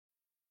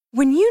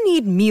When you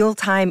need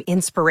mealtime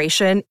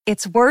inspiration,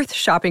 it's worth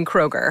shopping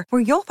Kroger,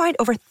 where you'll find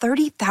over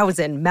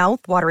 30,000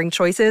 mouth-watering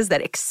choices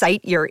that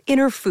excite your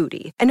inner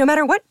foodie. And no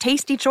matter what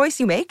tasty choice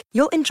you make,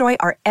 you'll enjoy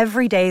our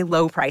everyday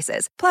low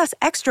prices, plus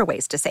extra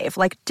ways to save,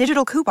 like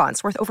digital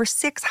coupons worth over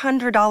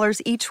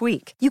 $600 each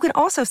week. You can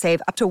also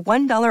save up to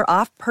 $1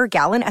 off per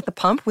gallon at the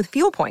pump with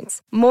fuel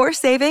points. More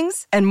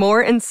savings and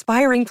more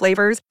inspiring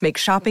flavors make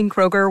shopping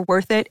Kroger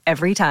worth it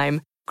every time.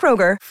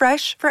 Kroger,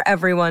 fresh for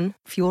everyone.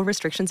 Fuel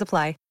restrictions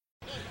apply.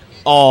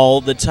 All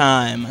the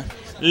time.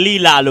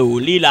 Lilalu,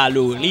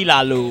 lilalu,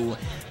 lilalu.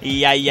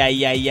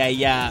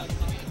 Yeah.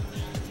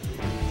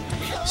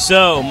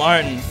 So,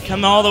 Martin,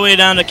 come all the way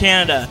down to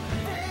Canada.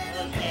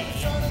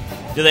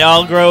 Do they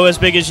all grow as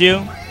big as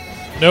you?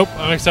 Nope,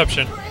 I'm an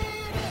exception.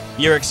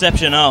 You're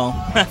exceptional. All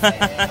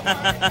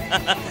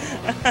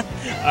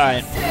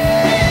right.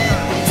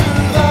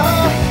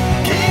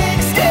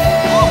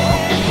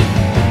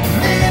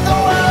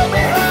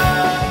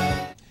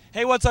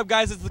 Hey, what's up,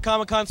 guys? It's the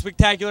Comic-Con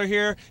Spectacular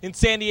here in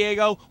San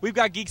Diego. We've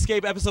got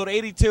Geekscape episode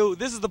 82.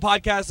 This is the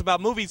podcast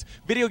about movies,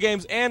 video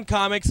games, and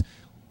comics.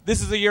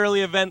 This is a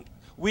yearly event.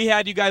 We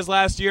had you guys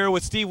last year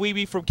with Steve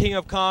Wiebe from King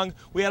of Kong.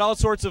 We had all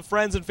sorts of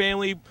friends and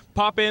family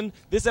pop in.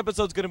 This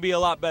episode's going to be a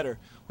lot better.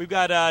 We've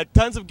got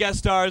tons of guest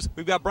stars.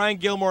 We've got Brian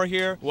Gilmore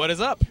here. What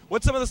is up?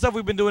 What's some of the stuff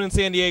we've been doing in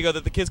San Diego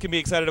that the kids can be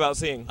excited about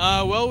seeing?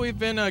 Well, we've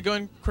been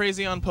going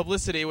crazy on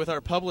publicity with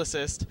our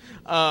publicist,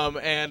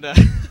 and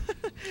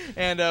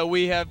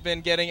we have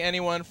been getting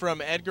anyone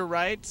from Edgar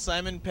Wright,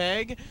 Simon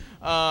Pegg.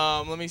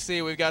 Let me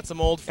see. We've got some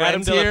old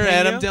friends here.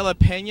 Adam De La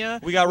Pena.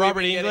 We got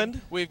Robert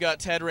Englund. We've got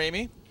Ted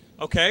Raimi.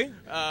 Okay.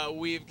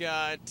 We've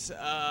got,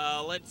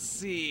 let's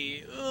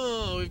see.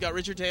 We've got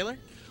Richard Taylor.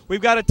 We've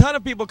got a ton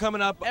of people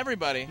coming up.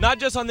 Everybody. Not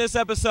just on this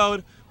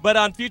episode, but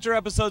on future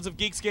episodes of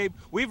Geekscape.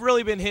 We've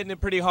really been hitting it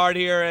pretty hard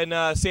here in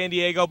San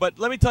Diego. But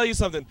let me tell you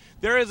something.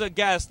 There is a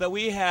guest that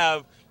we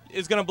have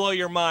is going to blow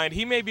your mind.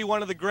 He may be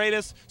one of the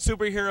greatest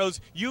superheroes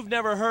you've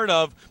never heard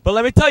of. But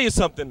let me tell you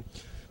something.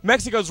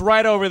 Mexico's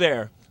right over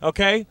there.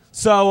 Okay?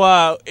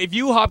 So if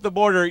you hop the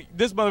border,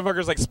 this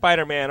motherfucker's like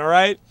Spider-Man, all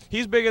right?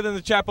 He's bigger than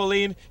the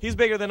Chapolin. He's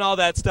bigger than all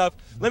that stuff.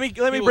 Let me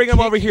bring him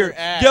over here.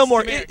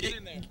 Gilmore, get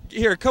in there.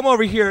 Here, come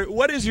over here.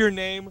 What is your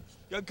name?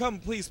 Come,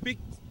 please, speak.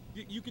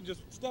 You can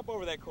just step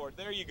over that cord.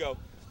 There you go.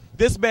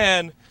 This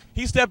man,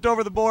 he stepped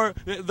over the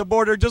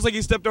border just like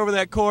he stepped over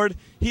that cord.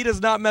 He does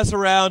not mess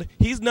around.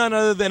 He's none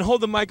other than,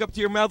 hold the mic up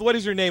to your mouth. What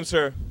is your name,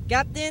 sir?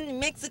 Captain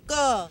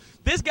Mexico.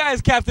 This guy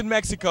is Captain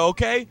Mexico,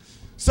 okay?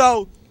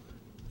 So,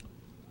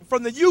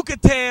 from the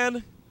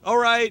Yucatan, all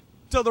right,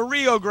 to the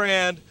Rio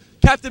Grande,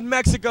 Captain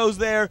Mexico's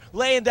there,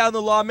 laying down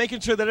the law, making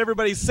sure that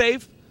everybody's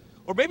safe.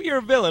 Or maybe you're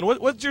a villain.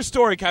 What's your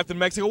story, Captain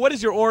Mexico? What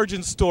is your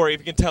origin story,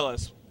 if you can tell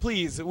us?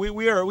 Please,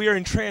 we are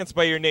entranced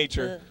by your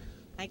nature.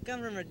 I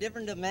come from a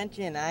different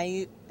dimension.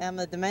 I am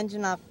a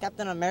dimension of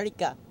Captain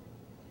America.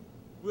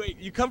 Wait,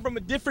 you come from a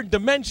different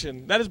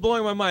dimension? That is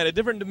blowing my mind. A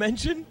different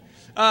dimension?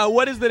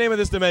 What is the name of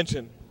this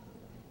dimension?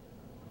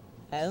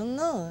 I don't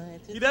know.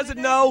 He doesn't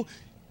know.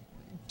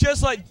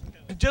 Just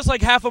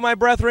like half of my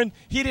brethren,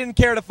 he didn't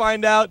care to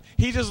find out.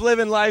 He's just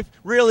living life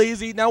real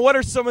easy. Now, what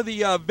are some of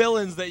the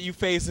villains that you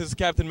face as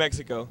Captain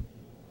Mexico?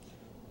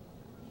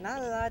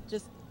 Not a lot,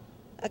 just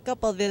a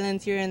couple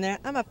villains here and there.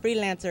 I'm a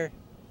freelancer.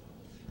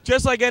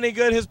 Just like any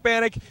good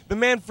Hispanic, the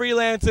man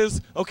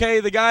freelances. Okay,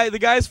 the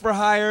guy's for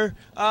hire.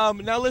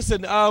 Now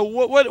listen,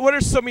 what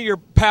are some of your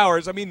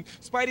powers? I mean,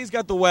 Spidey's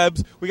got the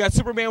webs. We got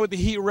Superman with the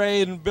heat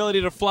ray and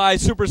ability to fly,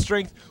 super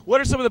strength.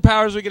 What are some of the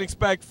powers we can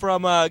expect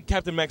from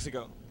Captain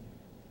Mexico?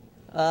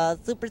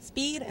 Super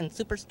speed and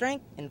super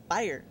strength and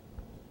fire.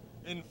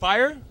 In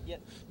fire? Yes.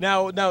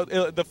 Now,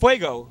 the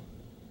fuego.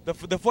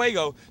 The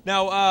fuego.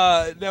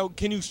 Now,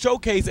 can you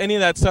showcase any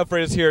of that stuff for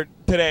us here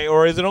today,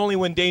 or is it only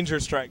when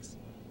danger strikes?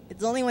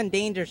 It's only when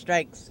danger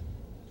strikes.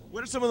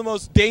 What are some of the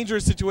most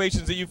dangerous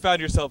situations that you found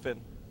yourself in?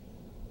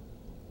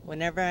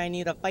 Whenever I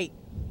need a fight.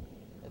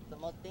 It's the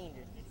most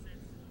dangerous.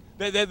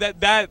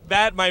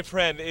 That, my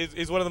friend,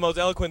 is one of the most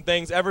eloquent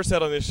things ever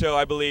said on this show,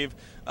 I believe.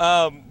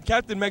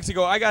 Captain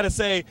Mexico, I gotta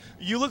say,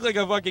 you look like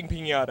a fucking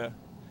piñata.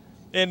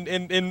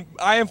 And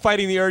I am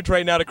fighting the urge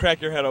right now to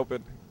crack your head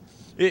open.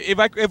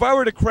 If I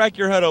were to crack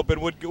your head open,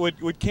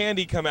 would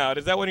candy come out?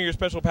 Is that one of your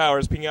special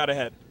powers, piñata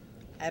head?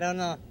 I don't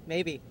know.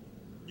 Maybe.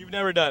 You've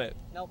never done it?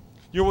 Nope.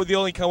 You're the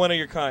only one of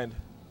your kind?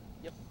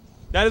 Yep.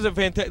 That is a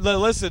fantastic...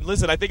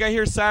 Listen, I think I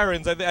hear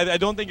sirens. I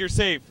don't think you're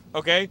safe,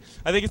 okay?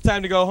 I think it's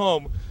time to go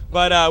home.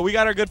 But we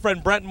got our good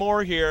friend Brent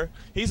Moore here.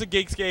 He's a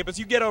Geekscapist.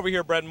 You get over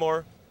here, Brent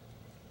Moore.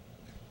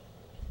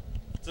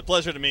 It's a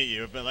pleasure to meet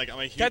you. I'm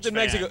a huge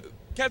fan.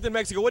 Captain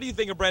Mexico, what do you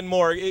think of Brent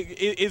Moore? What do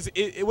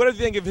you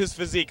think of his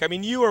physique? I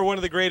mean, you are one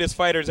of the greatest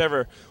fighters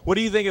ever. What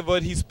do you think of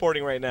what he's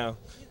sporting right now?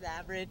 He's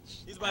average.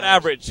 He's about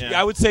average. Yeah.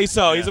 I would say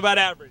so. Yeah. He's about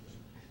average.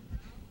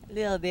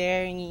 Little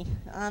there, and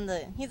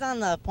he's on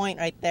the point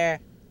right there.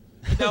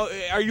 Now,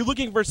 are you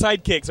looking for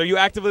sidekicks? Are you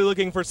actively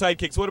looking for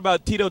sidekicks? What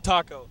about Tito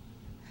Taco?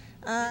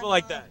 People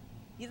like that.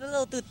 He's a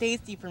little too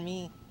tasty for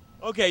me.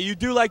 Okay, you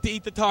do like to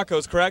eat the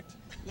tacos, correct?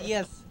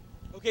 Yes.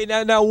 Okay,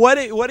 now what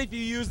if you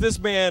use this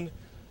man,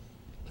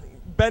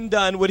 Ben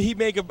Dunn? Would he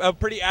make a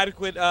pretty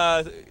adequate,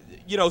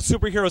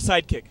 superhero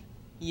sidekick?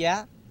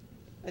 Yeah.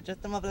 I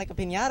dressed him up like a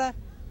piñata.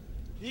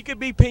 He could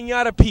be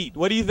Piñata Pete.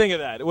 What do you think of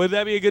that? Would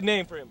that be a good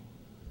name for him?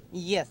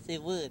 Yes,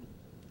 it would.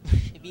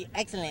 It'd be an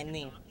excellent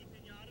name.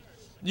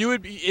 You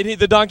would be,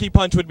 the donkey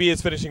punch would be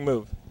his finishing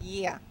move.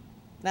 Yeah.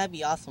 That'd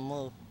be an awesome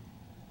move.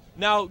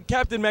 Now,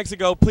 Captain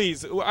Mexico,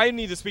 please, I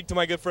need to speak to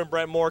my good friend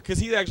Brent Moore because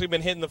he's actually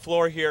been hitting the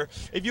floor here.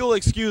 If you'll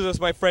excuse us,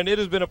 my friend, it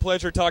has been a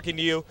pleasure talking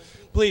to you.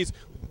 Please,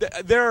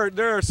 there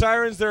are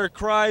sirens, there are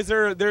cries,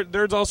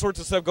 there's all sorts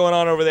of stuff going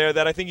on over there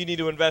that I think you need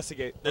to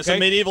investigate. There's some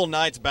medieval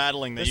knights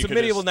battling. There's some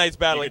medieval knights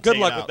battling. Good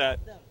luck with that.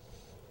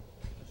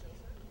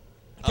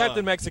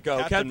 Captain Mexico.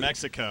 Captain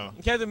Mexico.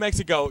 Captain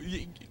Mexico.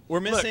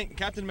 We're missing. Look,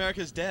 Captain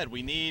America's dead.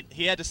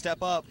 He had to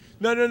step up.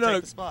 No.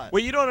 Take the spot.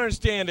 What you don't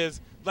understand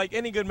is, like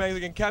any good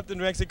Mexican, Captain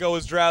Mexico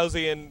was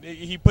drowsy and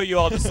he put you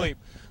all to sleep.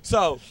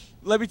 So,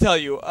 let me tell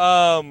you.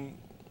 That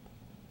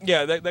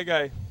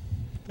guy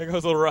was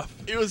a little rough.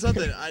 It was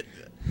something.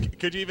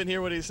 Could you even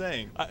hear what he's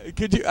saying?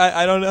 Could you?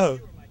 I don't know.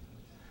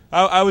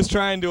 I was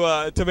trying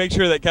to make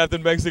sure that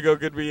Captain Mexico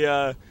could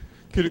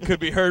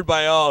be heard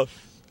by all.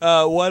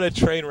 What a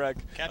train wreck.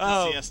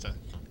 Captain Siesta.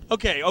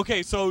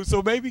 Okay. So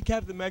maybe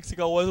Captain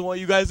Mexico wasn't what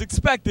you guys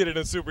expected in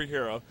a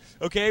superhero.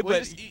 Okay, well,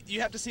 but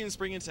you have to see him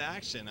spring into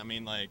action. I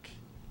mean,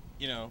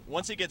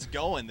 once he gets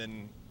going,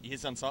 then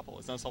he's unstoppable.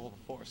 It's an unstoppable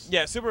force.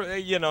 Yeah,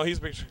 he's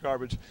big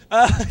garbage.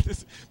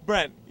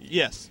 Brent.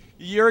 Yes.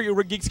 You're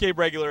a Geekscape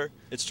regular.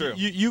 It's true.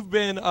 You've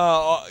been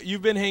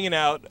hanging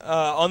out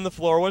on the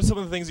floor. What are some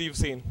of the things that you've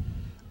seen?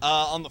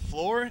 On the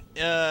floor,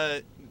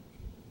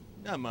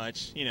 not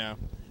much.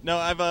 No,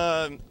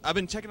 I've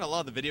been checking a lot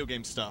of the video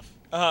game stuff.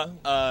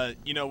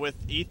 With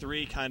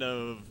E3 kind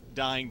of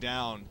dying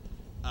down,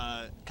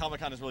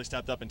 Comic-Con has really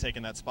stepped up and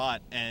taken that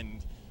spot, and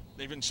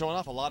they've been showing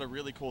off a lot of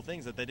really cool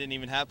things that they didn't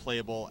even have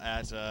playable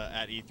at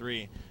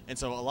E3. And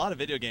so a lot of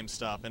video game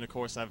stuff, and of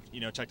course I've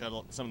checked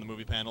out some of the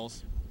movie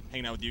panels,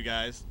 hanging out with you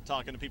guys,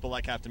 talking to people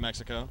like Captain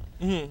Mexico.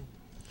 Mm-hmm.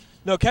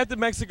 No, Captain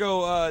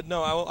Mexico.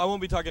 No, I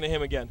won't be talking to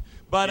him again.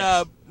 But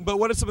yes. But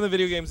what are some of the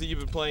video games that you've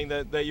been playing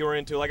that you were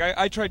into? Like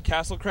I tried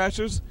Castle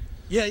Crashers.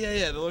 Yeah.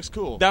 That looks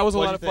cool. That was a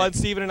lot of fun.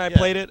 Steven and I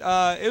played it.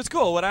 It was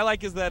cool. What I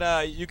like is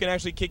that you can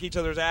actually kick each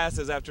other's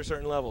asses after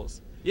certain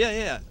levels.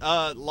 Yeah.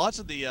 Lots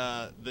of the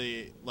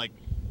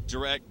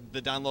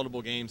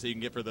downloadable games that you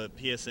can get for the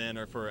PSN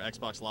or for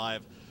Xbox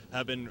Live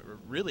have been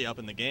really up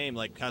in the game.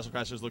 Like Castle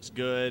Crashers looks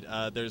good.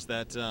 There's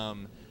that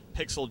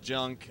Pixel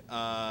Junk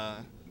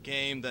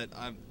game that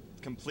I'm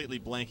completely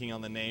blanking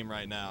on the name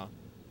right now.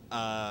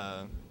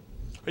 Are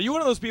you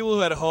one of those people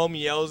who at home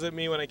yells at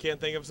me when I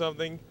can't think of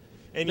something?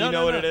 And you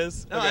know what it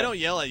is? No, okay. I don't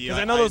yell at you.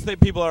 Because I know those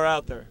people are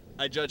out there.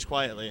 I judge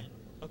quietly.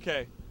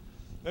 Okay.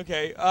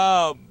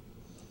 But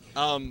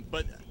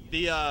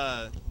we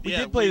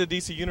did play the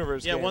DC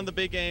Universe game. One of the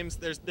big games.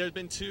 There's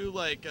been two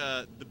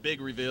the big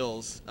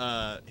reveals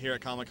here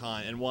at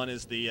Comic-Con, and one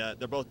is they're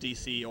both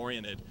DC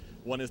oriented.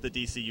 One is the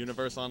DC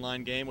Universe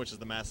online game, which is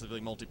the massively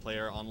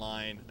multiplayer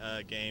online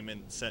game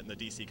and set in the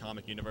DC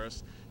comic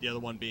universe. The other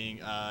one being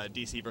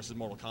DC versus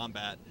Mortal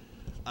Kombat.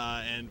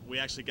 And we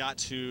actually got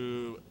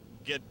to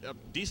get a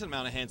decent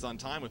amount of hands-on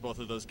time with both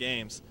of those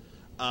games.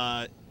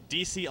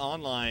 DC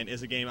Online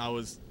is a game I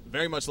was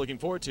very much looking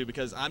forward to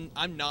because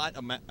I'm not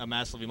a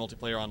massively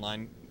multiplayer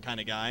online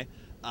kind of guy.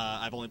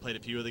 I've only played a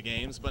few of the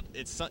games, but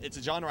it's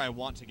a genre I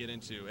want to get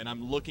into, and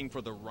I'm looking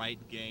for the right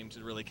game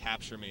to really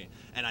capture me.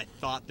 And I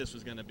thought this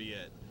was going to be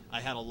it.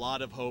 I had a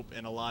lot of hope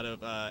and a lot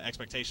of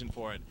expectation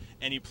for it.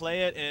 And you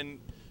play it, and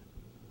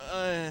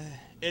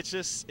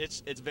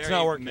it's very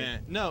not working. meh.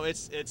 No,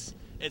 it's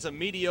a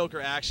mediocre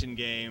action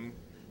game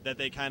that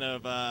they kind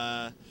of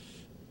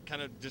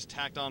just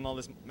tacked on all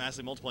this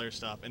massive multiplayer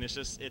stuff, and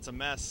it's a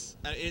mess.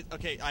 I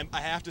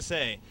have to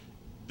say,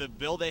 the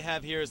build they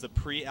have here is the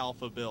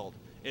pre-alpha build.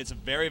 It's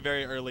very,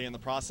 very early in the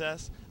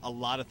process. A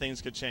lot of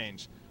things could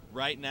change.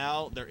 Right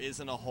now, there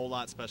isn't a whole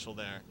lot special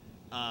there.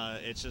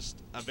 It's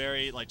just a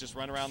very, just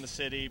run around the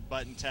city,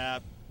 button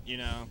tap,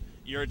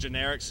 you're a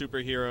generic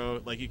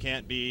superhero. You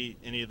can't be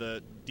any of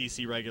the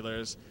DC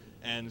regulars.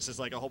 And it's just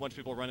a whole bunch of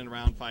people running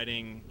around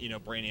fighting,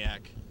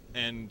 Brainiac.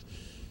 And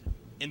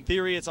in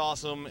theory, it's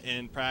awesome.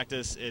 In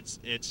practice, it's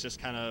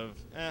just kind of,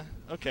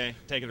 okay,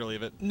 take it or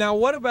leave it. Now,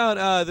 what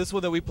about this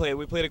one that we played?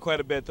 We played it quite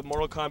a bit, the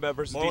Mortal Kombat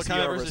versus DC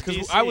Universe.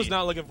 Because I was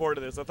not looking forward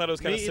to this. I thought it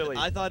was kind of silly.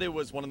 I thought it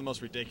was one of the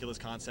most ridiculous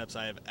concepts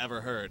I have ever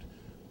heard.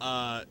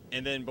 But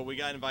we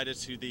got invited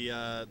to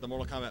the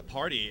Mortal Kombat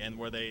party, and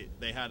where they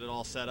had it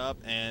all set up,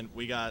 and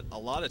we got a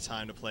lot of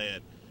time to play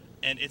it.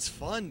 And it's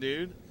fun,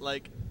 dude.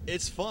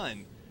 It's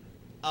fun.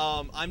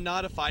 I'm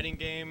not a fighting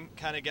game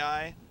kind of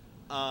guy.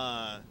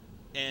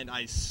 And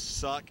I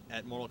suck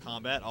at Mortal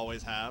Kombat,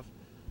 always have.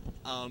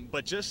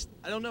 But just,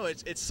 I don't know,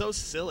 it's so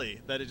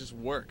silly that it just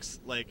works.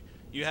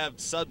 You have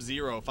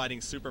Sub-Zero fighting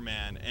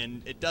Superman,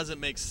 and it doesn't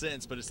make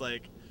sense, but it's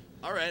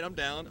all right, I'm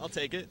down. I'll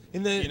take it.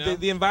 And you know?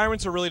 the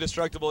environments are really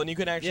destructible, and you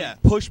can actually Yeah.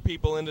 push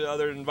people into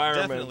other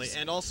environments. Definitely,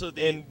 and also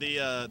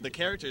the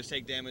characters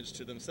take damage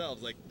to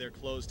themselves. Like their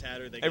clothes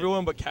tatter. They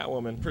Everyone but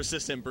Catwoman, get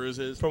persistent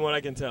bruises. from what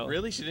I can tell.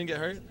 Really, she didn't get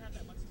hurt.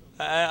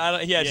 She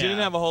Yeah. didn't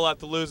have a whole lot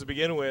to lose to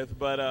begin with,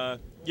 but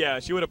yeah,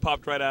 she would have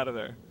popped right out of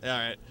there. All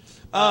right.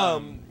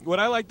 What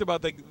I liked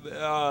about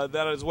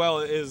that as well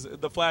is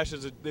the Flash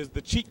is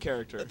the cheat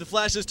character. The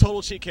Flash is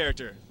total cheat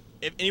character.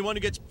 If anyone who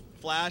gets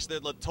Flash, they're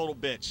a total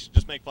bitch.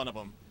 Just make fun of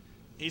him.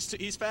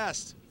 He's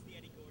fast.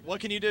 What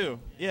can you do?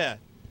 Yeah.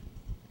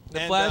 The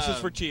Flash is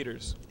for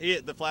cheaters.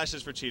 The Flash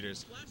is for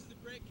cheaters.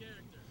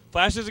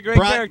 Flash is a great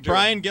character.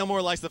 Brian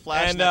Gilmore likes the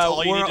Flash, and And, that's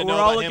all you need to know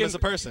about him looking- as a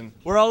person.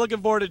 We're all looking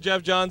forward to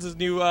Jeff Johns'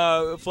 new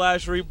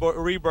Flash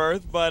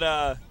rebirth,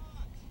 but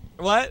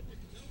what?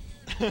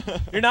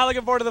 You're not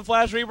looking forward to the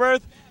Flash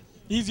rebirth?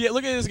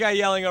 Look at this guy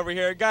yelling over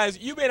here. Guys,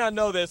 you may not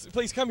know this.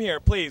 Please come here,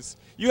 please.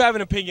 You have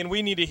an opinion.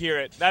 We need to hear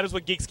it. That is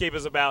what Geekscape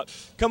is about.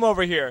 Come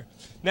over here.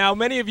 Now,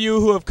 many of you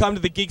who have come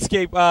to the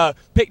Geekscape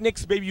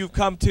picnics, maybe you've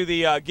come to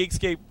the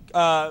Geekscape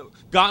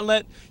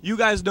Gauntlet, you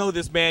guys know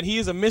this man. He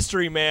is a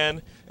mystery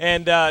man,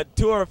 and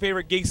two of our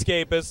favorite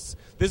Geekscapists.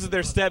 This is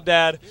their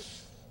stepdad.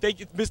 Thank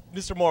you,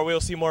 Mr. Moore.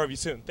 We'll see more of you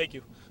soon. Thank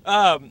you.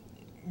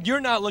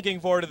 You're not looking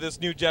forward to this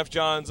new Jeff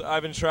Johns,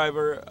 Ivan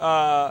Shriver.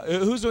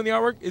 Who's doing the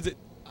artwork? Is it?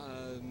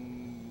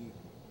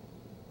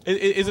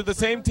 Is it the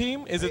same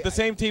team? Is it the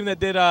same team that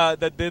did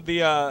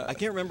the I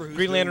can't remember who's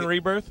Green Lantern doing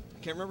Rebirth? I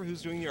can't remember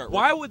who's doing the artwork.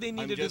 Why would they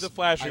need to do the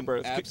Flash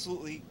Rebirth? I'm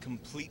absolutely,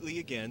 completely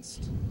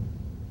against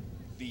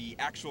the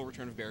actual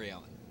return of Barry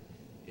Allen.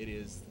 It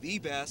is the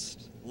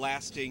best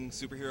lasting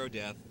superhero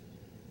death.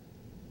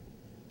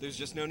 There's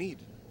just no need.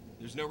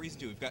 There's no reason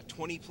to. We've got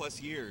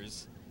 20-plus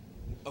years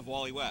of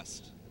Wally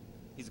West.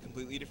 He's a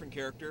completely different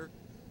character,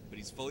 but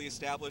he's fully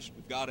established.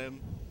 We've got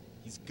him.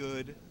 He's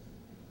good.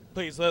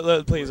 Please,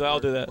 please, I'll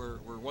do that.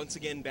 We're once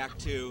again back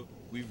to,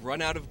 we've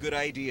run out of good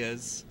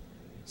ideas,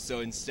 so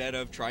instead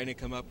of trying to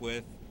come up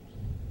with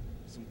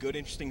some good,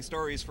 interesting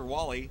stories for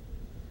Wally,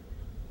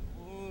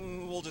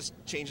 we'll just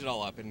change it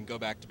all up and go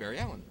back to Barry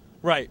Allen.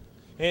 Right.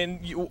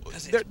 And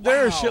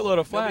there are a shitload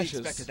of Flashes.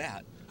 Nobody expected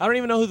that. I don't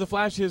even know who the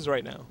Flash is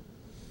right now.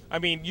 I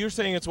mean, you're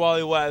saying it's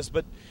Wally West,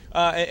 but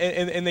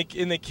and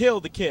they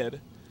killed the kid.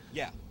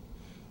 Yeah.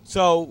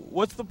 So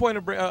what's the point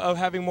of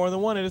having more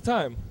than one at a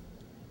time?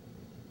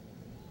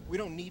 We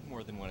don't need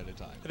more than one at a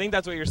time. I think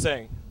that's what you're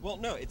saying. Well,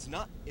 no, it's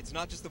not. It's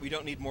not just that we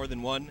don't need more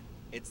than one.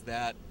 It's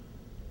that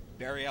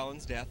Barry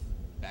Allen's death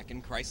back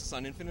in Crisis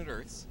on Infinite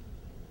Earths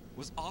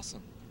was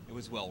awesome. It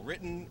was well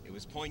written. It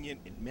was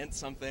poignant. It meant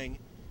something.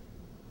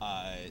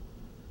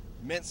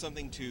 Meant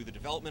something to the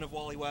development of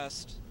Wally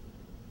West.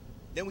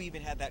 Then we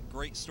even had that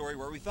great story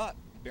where we thought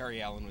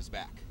Barry Allen was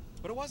back,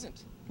 but it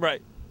wasn't.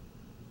 Right.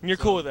 And you're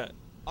So, cool with that.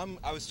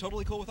 I was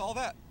totally cool with all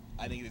that.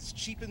 I think this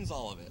cheapens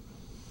all of it.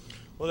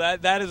 Well,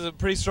 that is a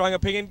pretty strong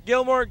opinion.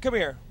 Gilmore, come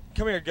here.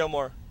 Come here,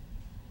 Gilmore.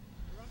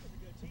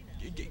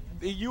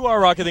 You are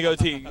rocking the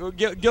goatee.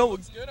 Gilmore,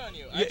 It's good on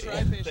you. I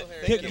tried facial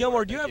hair.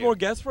 Gilmore, do you have more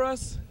guests for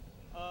us?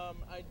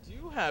 I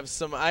do have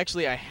some.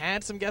 Actually, I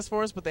had some guests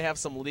for us, but they have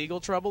some legal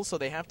trouble, so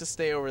they have to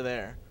stay over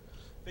there.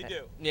 They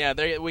do.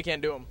 Yeah, we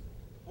can't do them.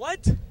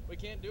 What? We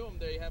can't do them.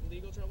 They have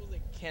legal troubles.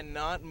 They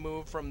cannot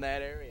move from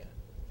that area.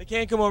 They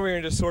can't come over here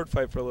and just sword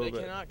fight for a little They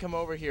bit. cannot come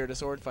over here to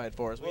sword fight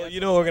for us. Well, you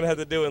know what we're going to have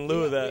to do in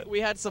lieu of that. We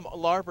had some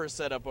LARPers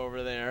set up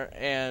over there,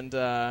 and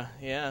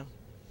yeah.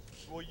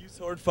 Will you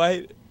sword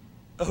fight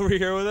over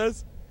here with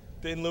us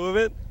in lieu of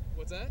it?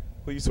 What's that?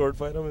 Will you sword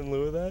fight them in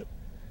lieu of that?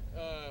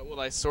 Will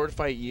I sword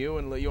fight you,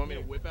 and you want me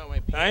to whip out my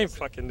penis? I ain't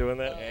fucking doing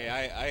that.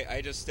 Hey,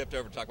 I just stepped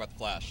over to talk about the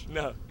Flash.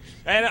 No.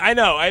 And I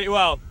know. I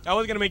was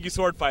going to make you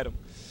sword fight him.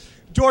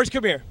 George,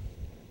 come here.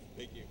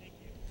 Thank you.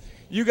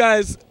 You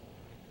guys,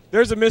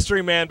 there's a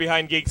mystery man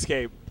behind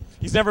Geekscape.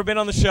 He's never been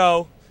on the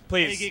show.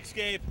 Please. Hey,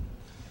 Geekscape.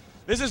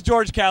 This is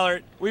George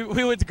Callert. We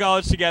went to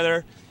college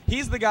together.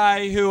 He's the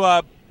guy who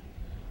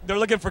they're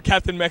looking for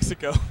Captain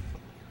Mexico.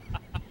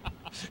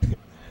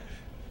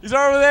 He's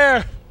over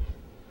there.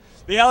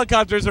 The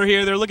helicopters are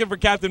here. They're looking for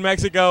Captain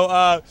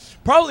Mexico.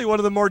 Probably one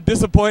of the more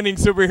disappointing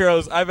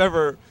superheroes I've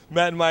ever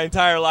met in my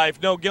entire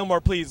life. No,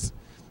 Gilmore, please.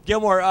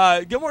 Gilmore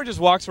just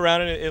walks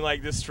around and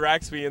like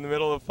distracts me in the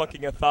middle of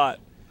fucking a thought.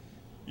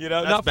 You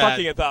know, That's not bad.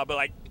 fucking a thought, but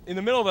like in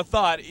the middle of a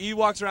thought, he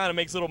walks around and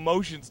makes little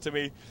motions to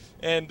me,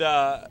 and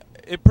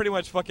it pretty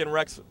much fucking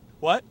wrecks.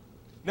 What?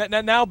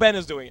 Now Ben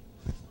is doing it.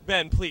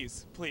 Ben,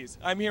 please.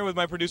 I'm here with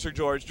my producer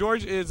George.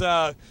 George is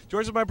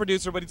my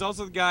producer, but he's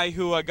also the guy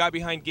who got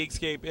behind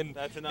Geekscape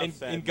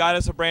and got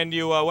us a brand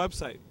new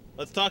website.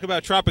 Let's talk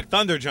about Tropic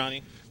Thunder,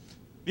 Johnny.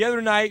 The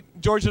other night,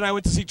 George and I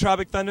went to see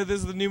Tropic Thunder.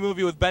 This is the new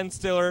movie with Ben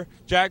Stiller,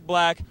 Jack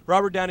Black,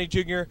 Robert Downey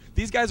Jr.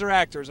 These guys are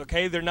actors,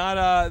 okay? They're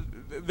not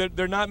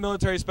they're not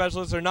military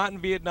specialists. They're not in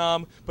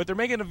Vietnam, but they're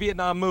making a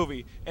Vietnam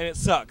movie, and it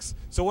sucks.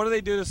 So what do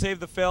they do to save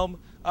the film?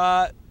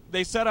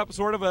 They set up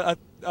sort of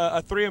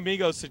a Three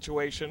Amigos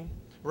situation,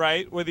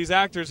 right, where these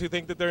actors who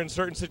think that they're in a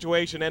certain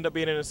situation end up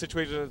being in a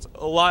situation that's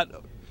a lot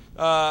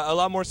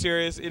more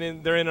serious,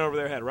 and they're in over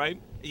their head, right?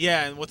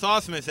 Yeah, and what's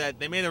awesome is that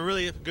they made a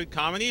really good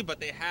comedy, but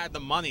they had the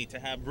money to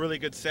have really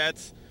good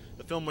sets.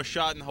 The film was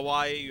shot in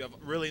Hawaii. You have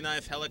really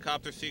nice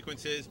helicopter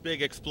sequences,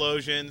 big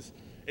explosions.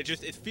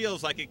 It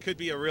feels like it could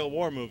be a real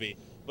war movie.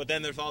 But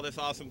then there's all this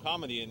awesome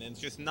comedy, and it's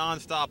just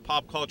nonstop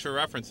pop culture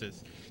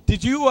references.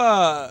 Did you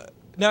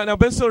now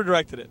Ben Stiller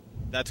directed it?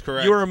 That's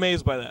correct. You were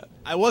amazed by that?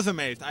 I was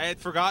amazed. I had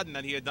forgotten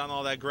that he had done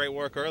all that great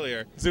work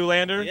earlier.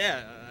 Zoolander?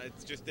 Yeah,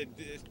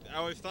 I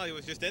always thought he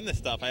was just in this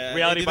stuff.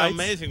 Reality did Bites?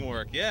 Amazing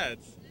work. Yeah,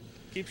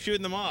 keep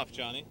shooting them off,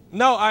 Johnny.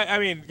 No, I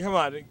mean, come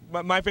on.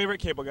 My favorite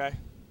Cable Guy.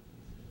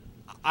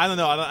 I don't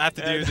know. I don't have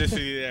to do this with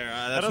you there.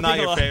 That's not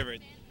your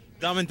favorite.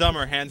 Dumb and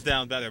Dumber, hands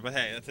down, better. But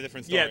hey, that's a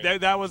different story. Yeah,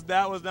 that was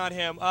not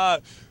him.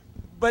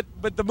 But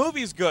the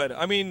movie's good.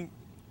 I mean,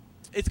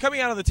 it's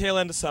coming out of the tail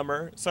end of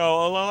summer, so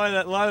a lot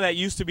of that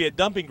used to be a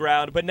dumping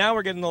ground. But now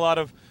we're getting a lot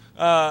of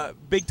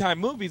big time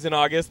movies in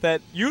August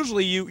that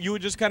usually you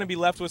would just kind of be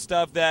left with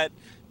stuff that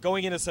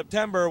going into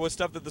September was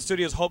stuff that the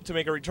studios hoped to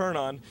make a return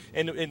on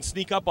and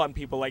sneak up on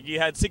people. Like you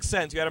had Sixth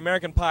Sense, you had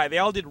American Pie. They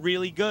all did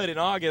really good in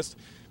August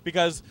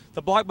because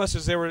the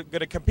blockbusters they were going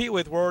to compete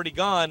with were already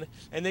gone,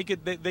 and they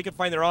could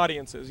find their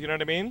audiences. You know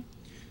what I mean?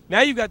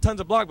 Now you've got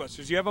tons of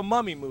blockbusters. You have a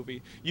Mummy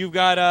movie. You've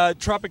got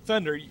Tropic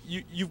Thunder.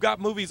 You've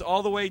got movies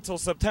all the way till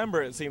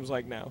September, it seems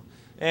like now.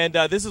 And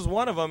this is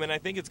one of them, and I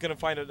think it's going to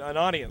find an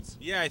audience.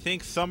 Yeah, I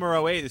think Summer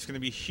 '08 is going to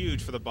be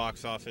huge for the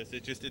box office.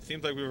 It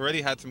seems like we've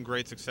already had some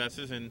great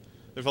successes, and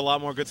there's a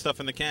lot more good stuff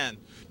in the can.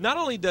 Not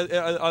only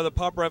are the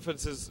pop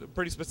references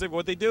pretty specific,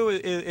 what they do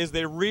is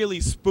they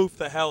really spoof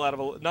the hell out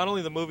of not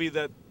only the movie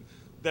that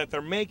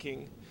they're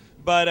making,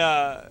 but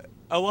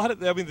a lot of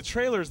the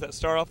trailers that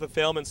start off the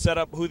film and set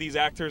up who these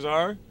actors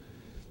are,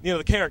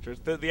 the characters,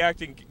 the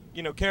acting,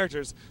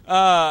 characters,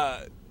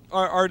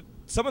 are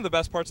some of the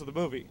best parts of the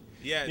movie.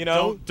 Yeah,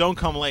 don't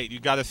come late. You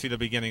got to see the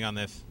beginning on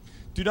this.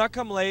 Do not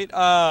come late.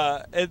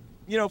 For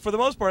the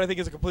most part, I think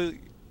it's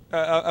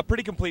a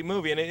pretty complete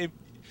movie, and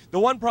the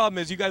one problem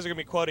is you guys are going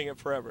to be quoting it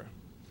forever.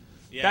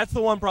 Yeah. That's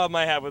the one problem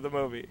I have with the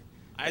movie.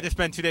 I had to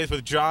spend 2 days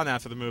with John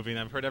after the movie, and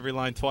I've heard every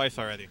line twice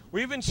already.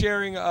 We've been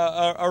sharing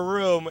a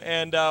room,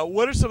 and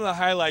what are some of the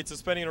highlights of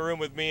spending a room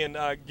with me and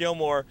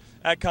Gilmore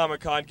at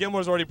Comic-Con?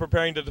 Gilmore's already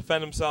preparing to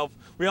defend himself.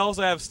 We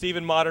also have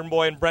Stephen Modern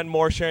Boy and Brent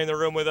Moore sharing the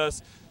room with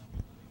us.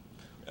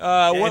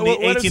 And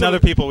the 18 other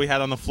people we had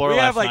on the floor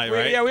last night,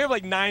 right? Yeah, we have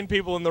like 9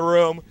 people in the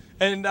room,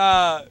 and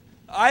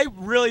I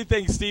really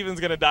think Stephen's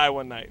going to die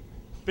one night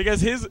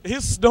because his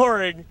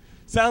snoring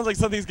sounds like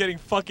something's getting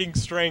fucking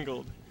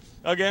strangled,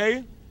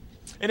 okay?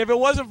 And if it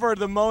wasn't for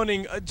the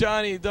moaning,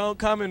 Johnny, don't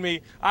come in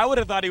me, I would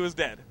have thought he was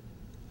dead.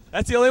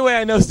 That's the only way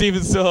I know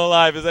Stephen's still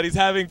alive is that he's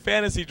having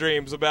fantasy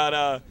dreams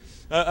about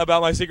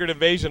my secret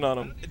invasion on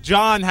him.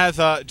 John has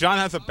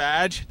a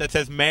badge that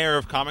says Mayor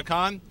of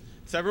Comic-Con.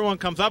 So everyone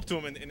comes up to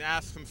him and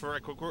asks him for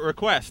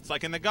requests,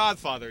 like in The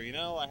Godfather.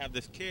 I have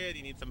this kid,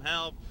 he needs some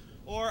help,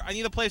 or I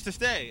need a place to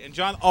stay. And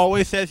John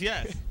always says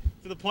yes,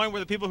 to the point where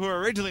the people who were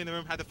originally in the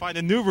room had to find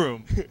a new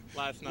room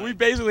last night. We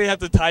basically have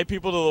to tie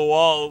people to the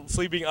wall,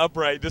 sleeping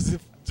upright,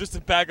 just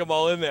to pack them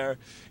all in there,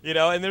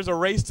 And there's a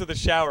race to the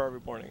shower every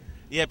morning.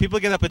 Yeah, people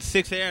get up at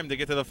 6 a.m. to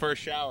get to the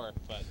first shower,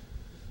 but.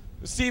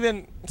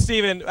 Steven,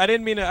 I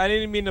didn't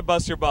mean to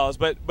bust your balls,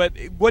 but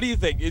what do you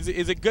think? Is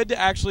it good to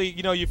actually,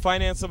 you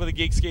finance some of the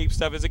Geekscape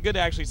stuff? Is it good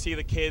to actually see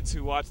the kids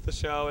who watch the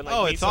show and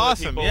meet it's some of the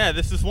awesome. people? Yeah,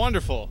 this is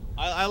wonderful.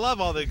 I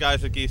love all the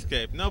guys at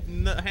Geekscape. No,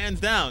 hands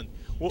down.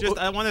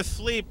 I want to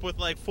sleep with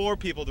like 4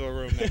 people to a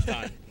room next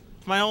time.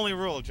 It's my only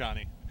rule,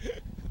 Johnny.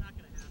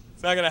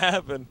 It's not gonna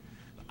happen.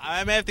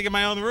 I may have to get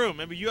my own room.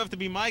 Maybe you have to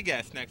be my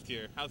guest next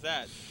year. How's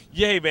that?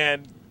 Yay,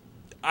 man.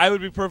 I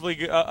would be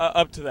perfectly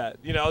up to that.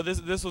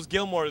 This was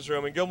Gilmore's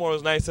room, and Gilmore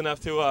was nice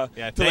enough to.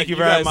 Thank you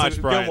very much,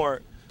 Brian.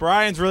 Gilmore.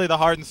 Brian's really the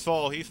heart and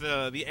soul. He's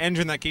the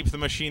engine that keeps the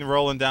machine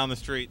rolling down the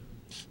street.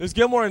 Does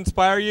Gilmore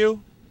inspire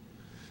you?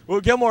 Well,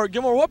 Gilmore,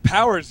 what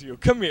powers you?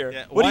 Come here.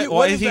 Yeah,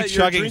 Why is he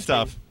chugging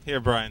stuff? Here,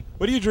 Brian.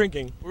 What are you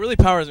drinking? What really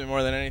powers me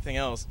more than anything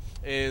else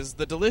is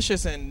the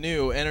delicious and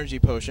new energy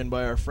potion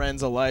by our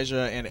friends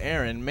Elijah and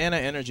Aaron, Mana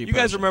Energy Potion. You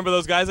guys remember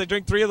those guys? I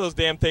drank 3 of those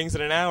damn things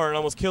in an hour and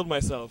almost killed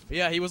myself.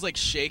 Yeah, he was like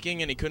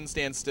shaking and he couldn't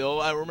stand still.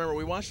 I remember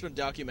we watched a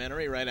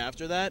documentary right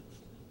after that.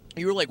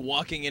 You were like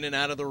walking in and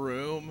out of the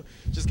room,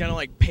 just kind of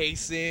like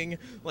pacing,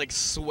 like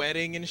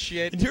sweating and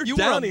shit. And you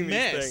were a these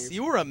mess. things.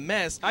 You were a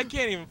mess. I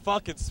can't even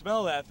fucking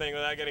smell that thing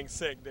without getting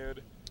sick,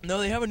 dude. No,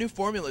 they have a new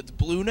formula. It's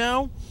blue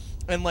now,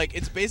 and like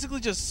it's basically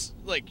just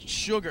like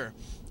sugar.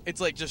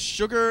 It's like just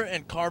sugar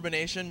and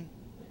carbonation.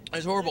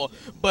 It's horrible.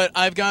 But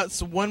I've got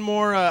one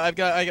more. I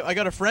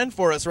got a friend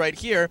for us right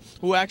here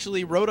who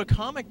actually wrote a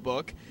comic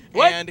book,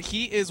 and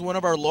he is one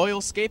of our loyal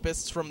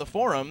scapists from the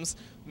forums,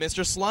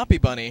 Mr. Sloppy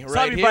Bunny.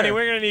 Sloppy Bunny,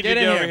 we're gonna need you to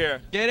get over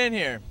here. Get in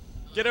here.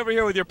 Get over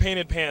here with your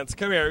painted pants.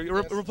 Come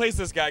here. Replace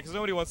this guy because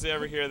nobody wants to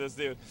ever hear this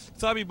dude.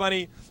 Sloppy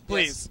Bunny,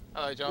 please.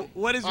 Yes. John.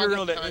 What is your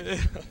real name?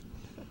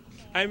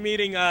 I'm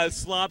meeting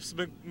Slops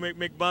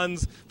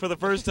McBuns for the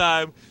first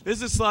time.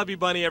 This is Sloppy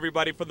Bunny,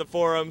 everybody, from the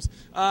forums.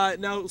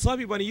 Now,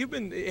 Sloppy Bunny, you've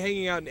been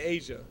hanging out in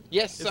Asia.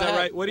 Yes, Is that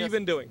right? What have you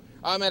been doing?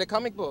 I'm at a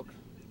comic book.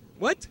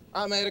 What?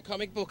 I made a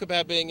comic book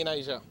about being in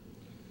Asia.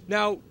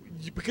 Now,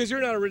 because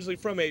you're not originally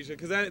from Asia,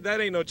 because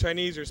that ain't no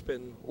Chinese you're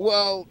spitting.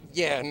 Well,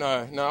 yeah,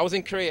 no, I was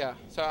in Korea.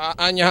 So,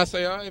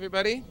 annyeonghaseyo,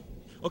 everybody.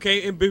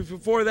 Okay, and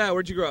before that,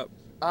 where'd you grow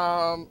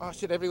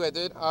up? Everywhere,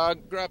 dude. I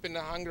grew up in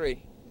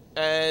Hungary.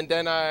 And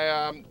then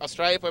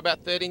Australia for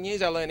about 13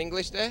 years. I learned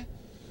English there.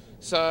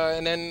 So,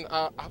 and then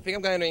I think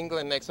I'm going to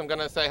England next. I'm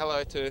going to say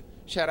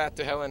shout out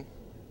to Helen.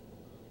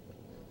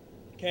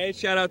 Okay,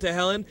 shout out to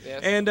Helen.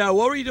 Yes. And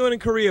what were you doing in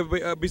Korea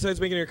besides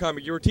making your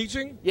comic? You were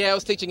teaching? Yeah, I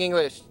was teaching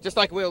English, just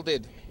like Will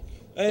did.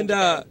 And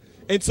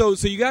so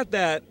you got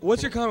that.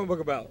 What's your comic book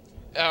about?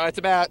 It's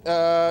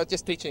about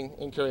just teaching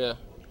in Korea.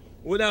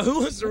 Well, now, who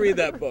wants to read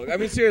that book? I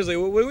mean, seriously,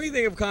 when we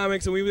think of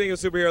comics and we think of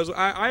superheroes,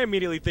 I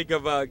immediately think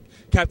of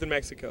Captain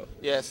Mexico.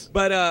 Yes.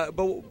 But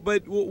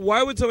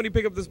why would somebody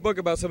pick up this book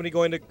about somebody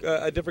going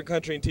to a different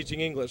country and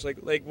teaching English?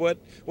 Like what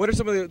are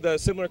some of the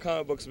similar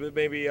comic books that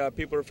maybe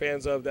people are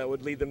fans of that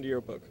would lead them to your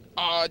book?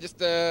 Just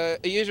the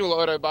usual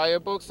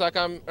autobio books. Like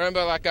I remember,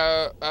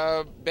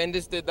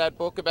 Bendis did that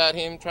book about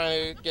him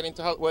trying to get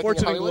into working Fortune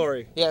in Hollywood. and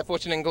Glory. Yeah,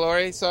 Fortune and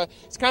Glory. So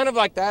it's kind of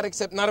like that,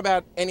 except not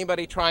about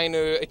anybody trying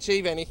to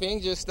achieve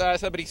anything. Just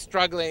somebody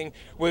struggling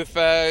with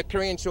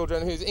Korean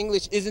children whose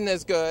English isn't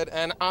as good,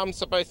 and I'm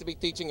supposed to be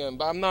teaching them,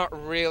 but I'm not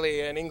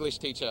really an English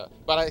teacher,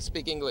 but I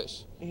speak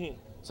English. Mm-hmm.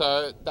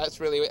 So that's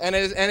really, and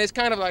it's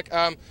kind of like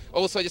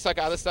also just like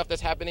other stuff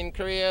that's happened in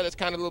Korea that's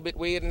kind of a little bit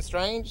weird and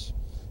strange.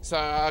 So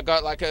I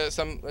got like a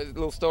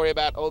little story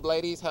about old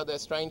ladies, how they're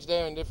strange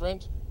there and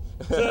different.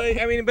 So,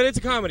 I mean, but it's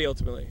a comedy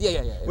ultimately.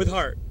 Yeah. With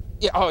heart.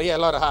 Yeah. Oh yeah, a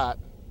lot of heart.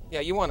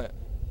 Yeah, you want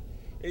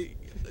it.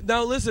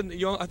 Now listen,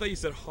 I thought you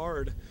said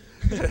hard.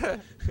 I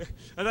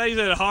thought he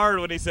said hard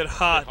when he said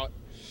hot.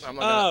 I'm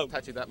not going to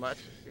touch you that much.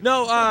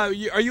 No, are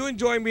you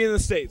enjoying being in the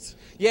States?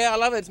 Yeah, I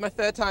love it. It's my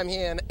third time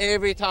here, and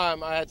every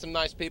time I had some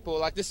nice people.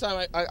 Like this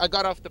time I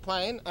got off the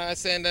plane. I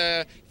sent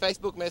a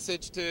Facebook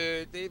message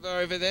to Diva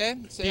over there.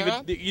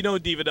 You know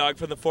Diva Dog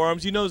from the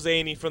forums. You know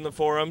Zany from the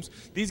forums.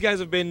 These guys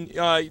have been,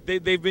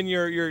 they've been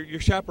your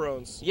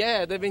chaperones.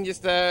 Yeah, they've been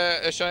just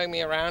showing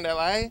me around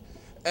LA.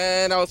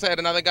 And I also had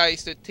another guy I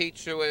used to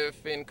teach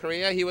with in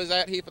Korea. He was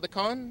out here for the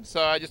con,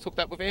 so I just hooked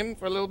up with him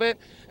for a little bit.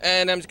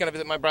 And I'm just going to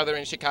visit my brother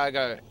in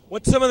Chicago.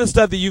 What's some of the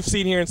stuff that you've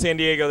seen here in San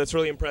Diego that's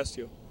really impressed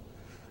you?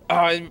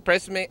 It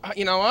impressed me.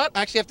 You know what?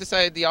 I actually have to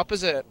say the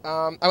opposite.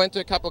 I went to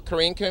a couple of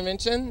Korean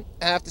conventions.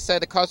 I have to say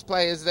the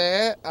cosplayers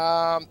there.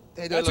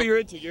 That's what you're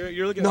into.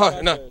 You're looking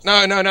at No.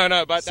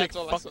 But that's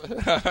all I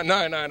saw.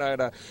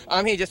 No.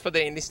 I'm here just for the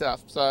indie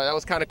stuff. So that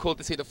was kind of cool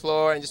to see the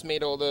floor and just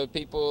meet all the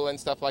people and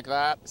stuff like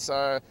that.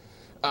 So...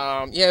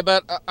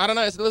 but I don't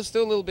know, it's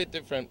still a little bit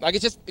different. Like,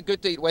 it's just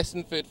good to eat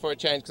Western food for a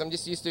change, because I'm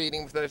just used to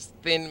eating with those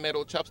thin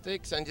metal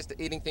chopsticks and just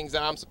eating things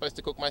that I'm supposed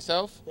to cook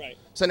myself. Right.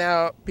 So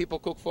now people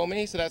cook for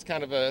me, so that's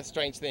kind of a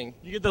strange thing.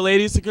 You get the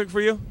ladies to cook for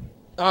you?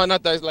 Oh,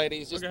 not those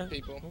ladies, just okay.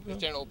 People, okay. just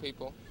general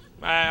people.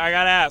 I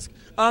gotta ask.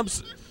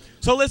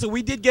 So listen,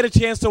 we did get a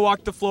chance to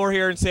walk the floor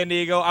here in San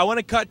Diego. I want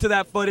to cut to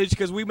that footage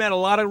because we met a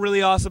lot of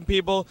really awesome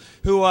people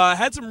who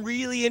had some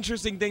really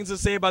interesting things to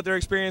say about their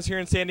experience here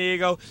in San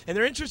Diego, and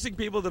they're interesting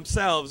people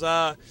themselves.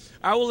 I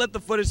will let the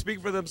footage speak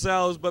for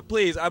themselves, but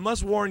please, I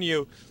must warn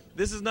you,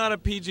 this is not a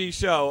PG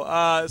show.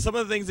 Some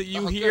of the things that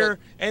you hear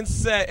and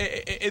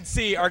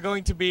see are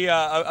going to be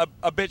a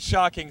bit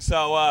shocking.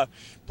 So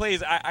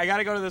please, I got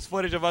to go to this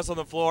footage of us on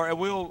the floor, and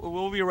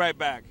we'll be right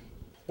back.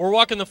 We're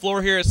walking the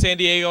floor here at San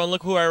Diego, and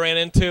look who I ran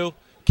into.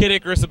 Kid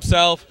Icarus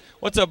himself.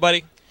 What's up,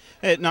 buddy?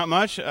 Hey, not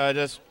much.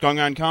 Just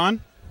going on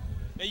con.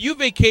 Now, you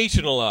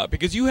vacation a lot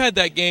because you had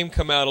that game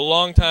come out a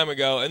long time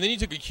ago, and then you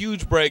took a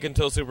huge break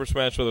until Super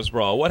Smash Bros.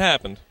 Brawl. What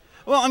happened?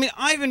 Well, I mean,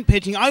 I've been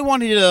pitching. I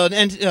wanted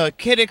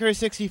Kid Icarus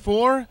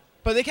 64,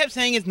 but they kept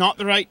saying it's not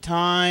the right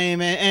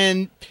time,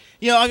 and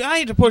I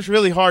had to push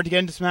really hard to get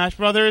into Smash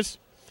Brothers.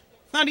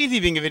 It's not easy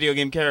being a video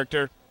game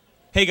character.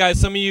 Hey guys,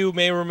 some of you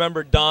may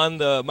remember Don,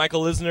 the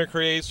Michael Eisner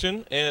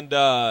creation, and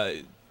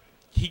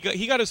he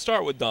got his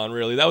start with Don.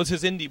 Really, that was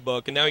his indie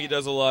book, and now he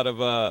does a lot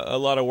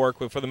of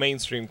work for the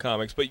mainstream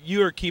comics. But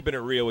you are keeping it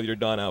real with your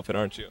Don outfit,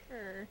 aren't you?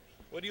 Sure.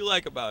 What do you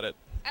like about it?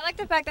 I like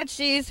the fact that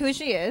she's who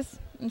she is,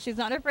 and she's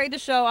not afraid to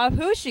show off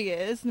who she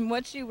is and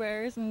what she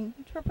wears and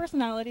her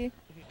personality.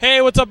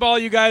 Hey, what's up, all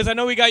you guys? I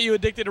know we got you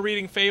addicted to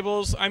reading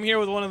fables. I'm here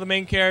with one of the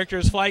main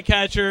characters,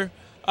 Flycatcher.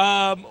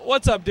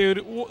 What's up,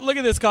 dude? Look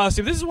at this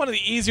costume. This is one of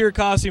the easier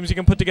costumes you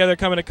can put together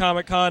coming to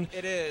Comic-Con.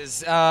 It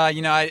is.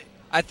 I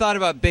thought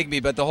about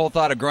Bigby, but the whole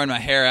thought of growing my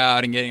hair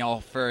out and getting all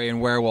furry and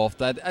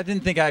werewolf, I didn't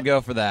think I'd go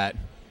for that.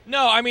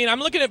 No, I mean, I'm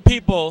looking at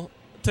people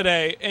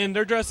today, and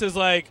they're dressed as,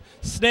 like,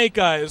 Snake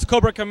Eyes,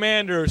 Cobra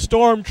Commander,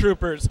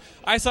 Stormtroopers.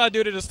 I saw a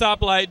dude at a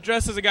stoplight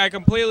dressed as a guy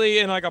completely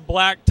in, like, a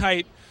black,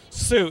 tight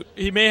suit.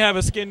 He may have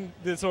a skin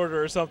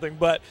disorder or something,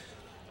 but...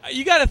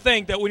 You got to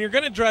think that when you're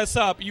going to dress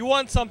up, you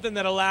want something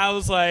that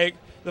allows, like,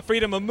 the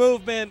freedom of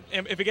movement.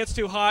 And if it gets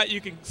too hot, you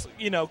can,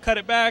 cut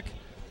it back.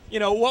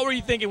 What were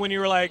you thinking when you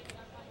were like,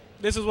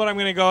 this is what I'm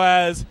going to go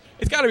as?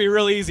 It's got to be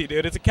real easy,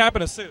 dude. It's a cap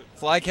and a suit.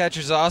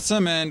 Flycatcher's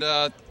awesome, and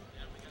I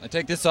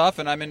take this off,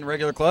 and I'm in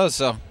regular clothes,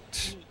 so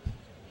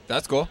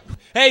that's cool.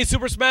 Hey,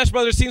 Super Smash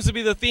Brothers seems to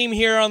be the theme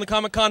here on the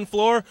Comic-Con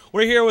floor.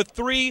 We're here with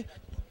 3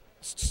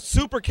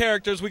 super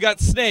characters. We got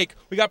Snake,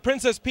 we got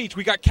Princess Peach,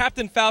 we got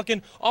Captain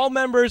Falcon, all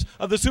members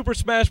of the Super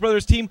Smash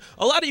Brothers team.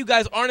 A lot of you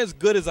guys aren't as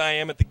good as I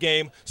am at the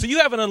game, so you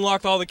haven't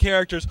unlocked all the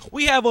characters.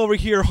 We have over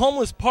here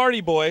Homeless Party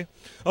Boy.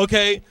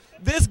 Okay,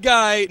 this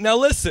guy, now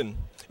listen.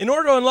 In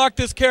order to unlock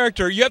this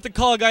character, you have to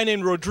call a guy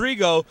named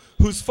Rodrigo,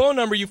 whose phone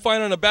number you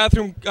find on a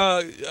bathroom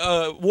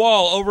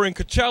wall over in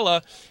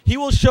Coachella. He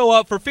will show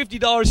up for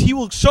 $50. He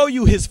will show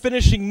you his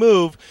finishing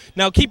move.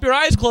 Now, keep your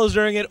eyes closed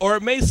during it, or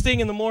it may sting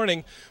in the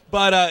morning.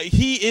 But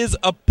he is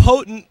a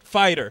potent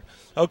fighter.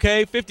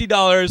 Okay, $50,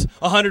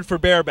 $100 for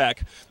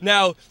bareback.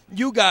 Now,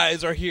 you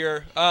guys are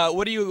here.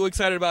 What are you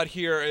excited about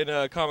here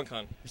in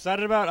Comic-Con?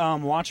 Excited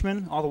about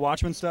Watchmen, all the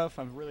Watchmen stuff.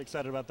 I'm really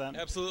excited about that.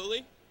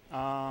 Absolutely.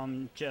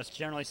 Just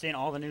generally seeing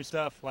all the new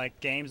stuff, like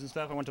games and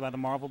stuff. I went to the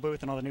Marvel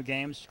booth and all the new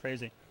games. It's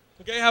crazy.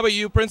 Okay, how about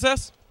you,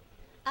 Princess?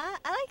 I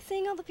like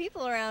seeing all the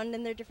people around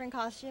in their different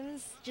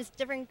costumes, just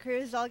different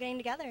crews all getting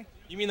together.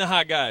 You mean the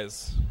hot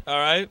guys, all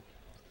right?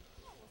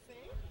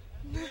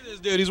 Look at this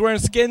dude. He's wearing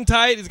skin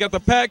tight. He's got the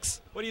pecs.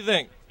 What do you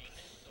think?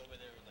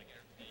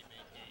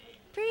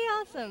 Pretty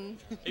awesome.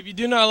 If you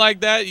do not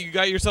like that, you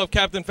got yourself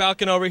Captain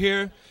Falcon over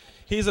here.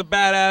 He's a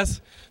badass.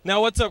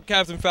 Now, what's up,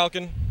 Captain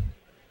Falcon?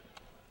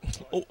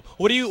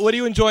 What are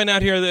you enjoying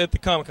out here at the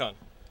Comic-Con?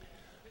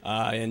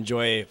 I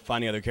enjoy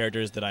finding other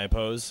characters that I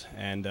oppose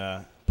and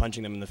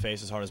punching them in the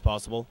face as hard as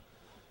possible.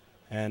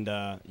 And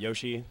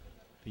Yoshi, if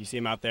you see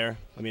him out there,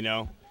 let me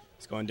know.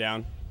 It's going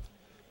down.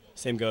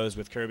 Same goes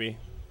with Kirby.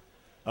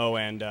 Oh,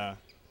 and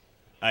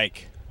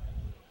Ike,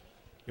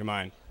 you're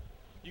mine.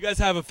 You guys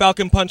have a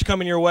Falcon Punch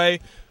coming your way.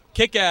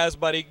 Kick ass,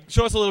 buddy.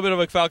 Show us a little bit of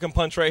a Falcon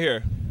Punch right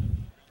here.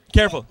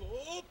 Careful.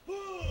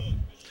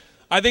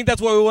 I think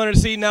that's what we wanted to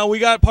see. Now we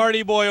got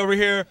Party Boy over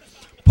here.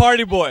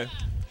 Party Boy,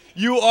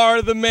 you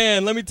are the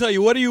man. Let me tell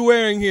you, what are you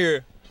wearing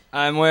here?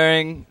 I'm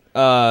wearing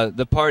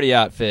the party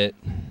outfit.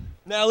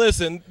 Now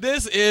listen,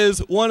 this is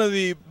one of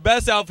the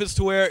best outfits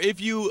to wear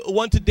if you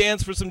want to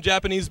dance for some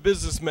Japanese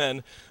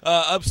businessmen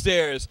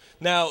upstairs.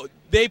 Now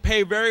they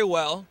pay very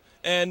well,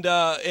 and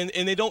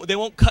they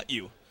won't cut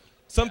you.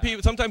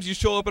 Sometimes you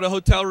show up at a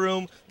hotel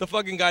room, the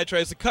fucking guy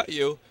tries to cut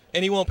you,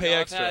 and he won't pay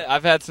extra.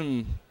 I've had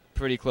some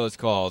pretty close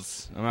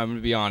calls. I'm going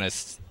to be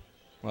honest.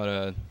 A lot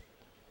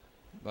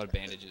of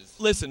bandages.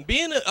 Listen,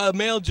 being a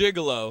male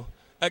gigolo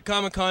at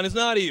Comic-Con is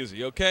not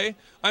easy, okay?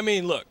 I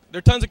mean, look, there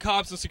are tons of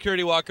cops and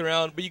security walking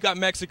around, but you got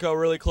Mexico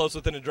really close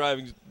within a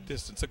driving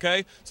distance,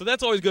 okay? So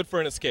that's always good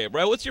for an escape,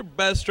 right? What's your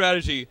best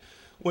strategy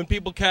when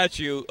people catch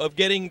you of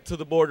getting to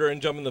the border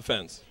and jumping the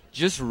fence?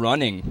 Just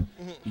running.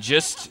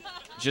 Just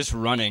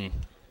running.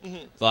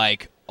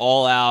 Like,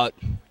 all out,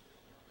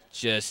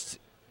 just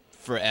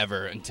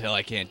forever until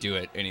I can't do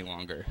it any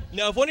longer.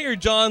 Now, if one of your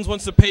Johns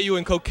wants to pay you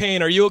in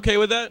cocaine, are you okay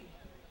with that?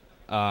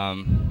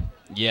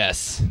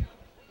 Yes.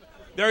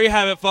 There you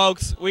have it,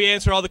 folks. We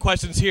answer all the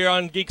questions here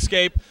on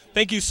Geekscape.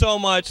 Thank you so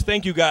much.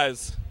 Thank you,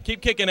 guys.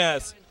 Keep kicking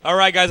ass. All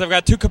right, guys, I've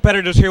got 2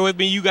 competitors here with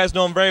me. You guys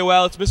know them very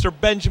well. It's Mr.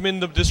 Benjamin,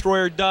 the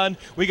Destroyer Dunn.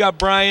 We got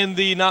Brian,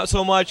 the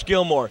not-so-much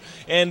Gilmore.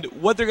 And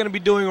what they're going to be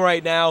doing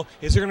right now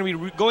is they're going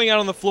to be going out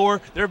on the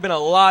floor. There have been a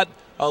lot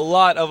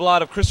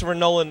of Christopher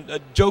Nolan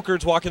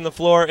Jokers walking the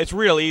floor. It's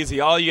real easy.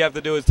 All you have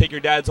to do is take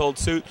your dad's old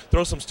suit,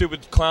 throw some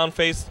stupid clown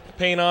face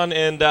paint on,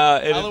 and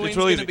it's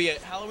really easy.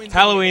 Halloween's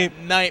gonna be a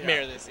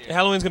nightmare this year.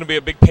 Halloween's going to be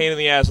a big pain in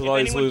the ass with all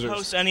these anyone losers.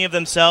 Posts any of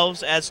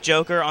themselves as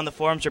Joker on the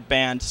forums are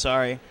banned.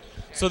 Sorry.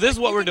 So this is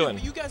what we're doing.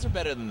 You guys are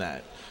better than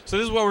that. So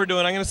this is what we're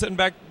doing. I'm going to sit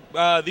back.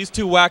 These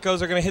 2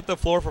 wackos are going to hit the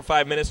floor for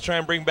 5 minutes, try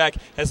and bring back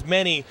as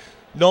many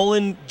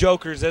Nolan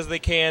Jokers as they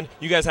can.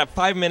 You guys have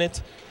 5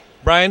 minutes.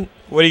 Brian,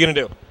 what are you going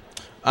to do?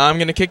 I'm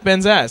going to kick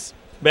Ben's ass.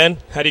 Ben,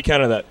 how do you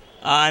counter that?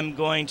 I'm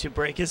going to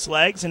break his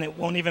legs, and it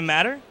won't even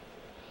matter.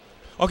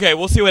 Okay,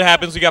 we'll see what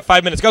happens. We got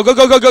 5 minutes. Go, go,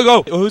 go, go,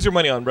 go, go. Who's your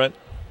money on, Brent?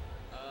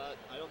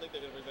 I don't think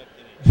they're going to bring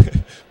back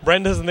Kenny.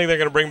 Brent doesn't think they're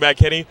going to bring back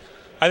Kenny.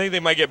 I think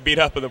they might get beat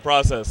up in the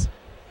process.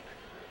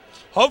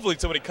 Hopefully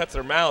somebody cuts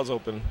their mouths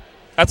open.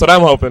 That's what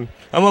I'm hoping.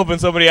 I'm hoping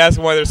somebody asks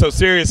them why they're so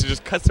serious and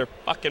just cuts their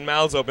fucking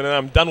mouths open, and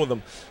I'm done with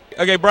them.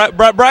 Okay,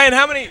 Brian,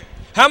 how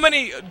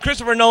many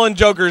Christopher Nolan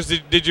Jokers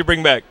did you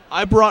bring back?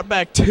 I brought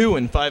back 2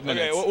 in 5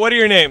 minutes. Okay, what are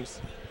your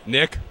names?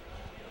 Nick.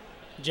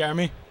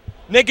 Jeremy.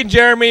 Nick and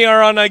Jeremy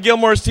are on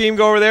Gilmore's team.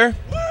 Go over there.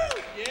 Woo!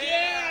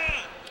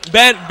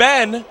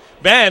 Yeah!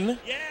 Ben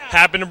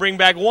happened to bring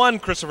back 1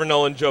 Christopher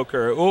Nolan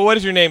Joker. What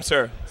is your name,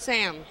 sir?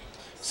 Sam.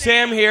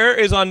 Sam here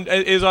is on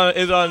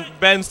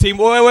Ben's team.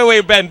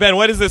 Wait, Ben,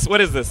 what is this?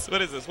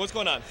 What's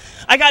going on?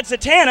 I got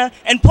Zatanna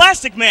and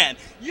Plastic Man.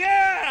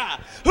 Yeah!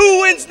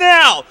 Who wins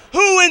now?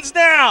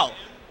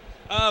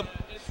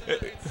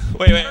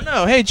 Wait.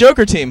 No. Hey,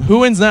 Joker team. Who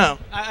wins now?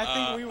 I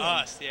think we won.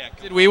 Us, yeah.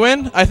 Did we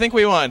win? I think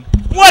we won.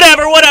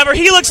 Whatever.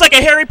 He looks like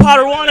a Harry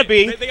Potter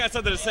wannabe. They got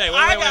something to say.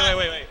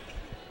 Wait.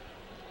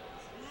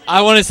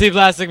 I want to see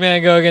Plastic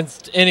Man go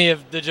against any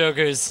of the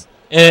Jokers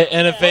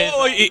in a phase.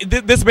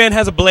 This man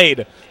has a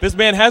blade.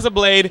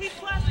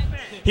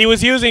 He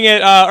was using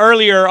it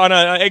earlier on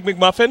an Egg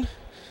McMuffin,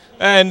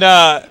 and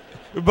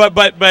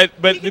But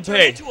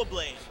hey,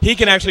 he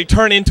can actually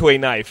turn into a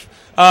knife.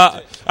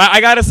 I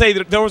gotta say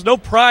that there was no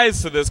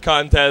prize to this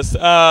contest,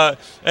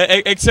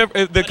 except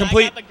the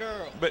complete.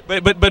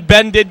 But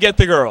Ben did get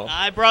the girl.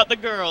 I brought the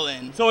girl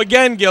in. So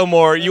again,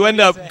 Gilmore, you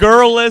end up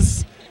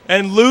girlless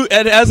and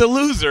as a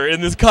loser in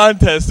this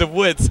contest of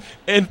wits.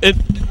 And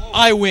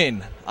I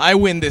win. I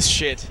win this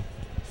shit.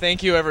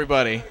 Thank you,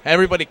 everybody.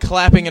 Everybody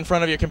clapping in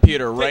front of your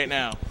computer right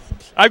now.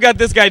 I've got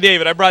this guy,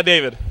 David. I brought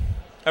David.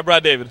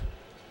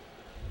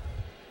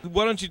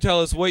 Why don't you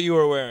tell us what you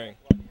are wearing?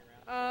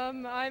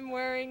 I'm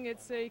wearing,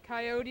 it's a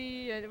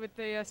coyote with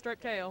a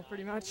striped tail,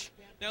 pretty much.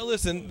 Now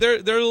listen,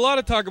 there's a lot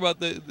of talk about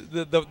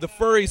the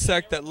furry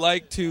sect that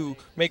like to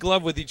make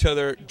love with each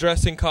other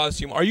dressed in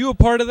costume. Are you a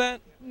part of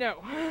that?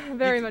 No,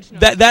 very much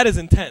not. That is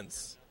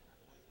intense.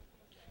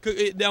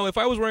 Now, if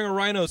I was wearing a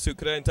rhino suit,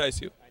 could I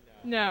entice you?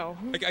 No.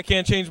 I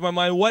can't change my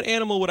mind. What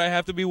animal would I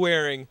have to be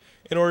wearing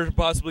in order to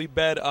possibly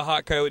bed a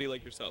hot coyote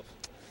like yourself?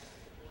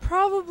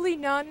 Probably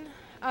none.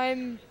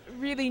 I'm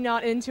really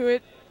not into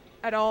it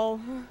at all.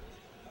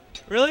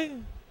 Really?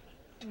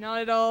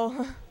 Not at all.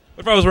 What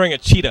if I was wearing a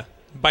cheetah?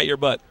 Bite your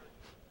butt.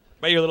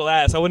 Bite your little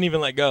ass. I wouldn't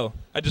even let go.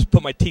 I'd just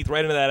put my teeth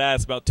right into that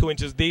ass about 2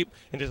 inches deep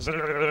and just...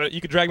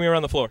 You could drag me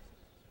around the floor.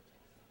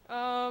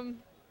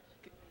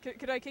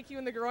 Could I kick you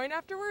in the groin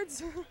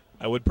afterwards?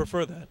 I would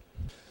prefer that.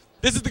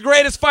 This is the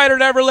greatest fighter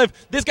to ever live.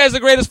 This guy's the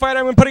greatest fighter.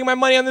 I'm putting my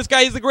money on this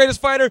guy. He's the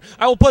greatest fighter.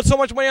 I will put so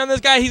much money on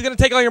this guy. He's going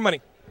to take all your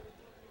money.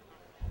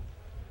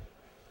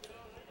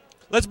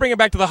 Let's bring it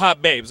back to the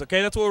hot babes,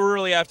 okay? That's what we're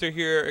really after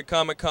here at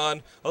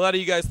Comic-Con. A lot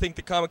of you guys think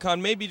that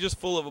Comic-Con may be just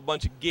full of a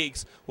bunch of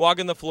geeks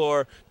walking the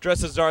floor,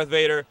 dressed as Darth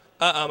Vader.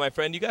 My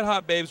friend. You got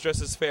hot babes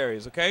dressed as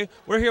fairies, okay?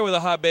 We're here with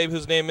a hot babe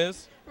whose name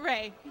is?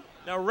 Ray.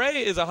 Now,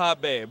 Ray is a hot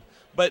babe.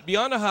 But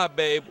beyond a hot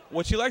babe,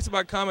 what she likes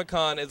about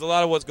Comic-Con is a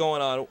lot of what's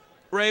going on.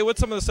 Ray, what's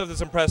some of the stuff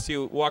that's impressed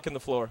you walking the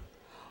floor?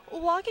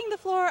 Walking the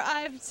floor,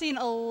 I've seen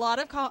a lot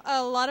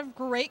of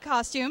great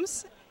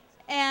costumes,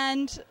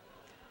 and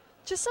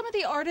just some of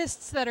the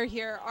artists that are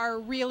here are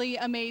really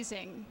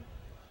amazing.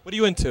 What are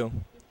you into?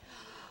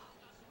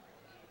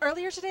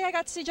 Earlier today, I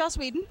got to see Joss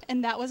Whedon,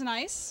 and that was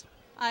nice.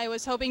 I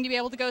was hoping to be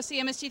able to go see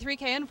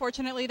MST3K.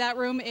 Unfortunately, that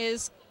room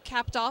is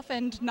capped off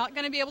and not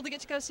going to be able to get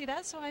to go see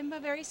that, so I'm a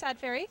very sad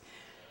fairy.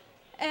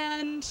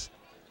 And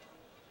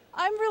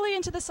I'm really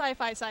into the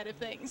sci-fi side of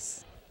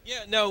things.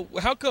 Yeah, now,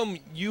 how come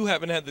you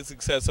haven't had the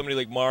success somebody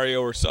like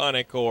Mario or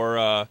Sonic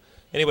or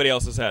anybody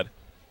else has had?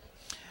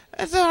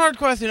 That's a hard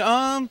question.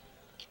 I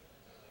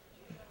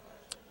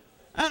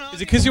don't know.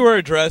 Is it because you wear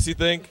a dress, you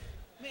think?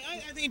 I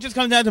think it just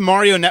comes down to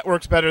Mario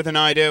networks better than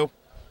I do.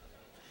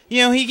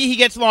 You know, he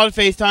gets a lot of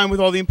FaceTime with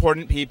all the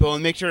important people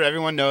and make sure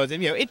everyone knows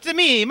him. You know, it's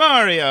me,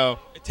 Mario.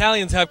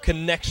 Italians have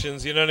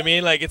connections, you know what I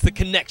mean? Like, it's the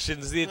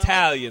connections, the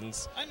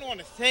Italians. I don't want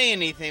to say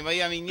anything, but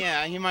I mean,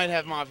 yeah, he might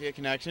have mafia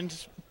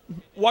connections.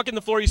 Walking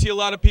the floor, you see a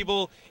lot of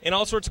people in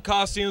all sorts of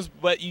costumes,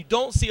 but you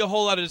don't see a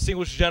whole lot of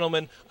distinguished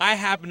gentlemen. I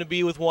happen to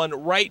be with one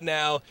right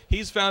now.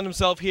 He's found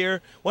himself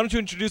here. Why don't you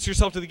introduce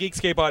yourself to the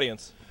Geekscape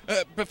audience?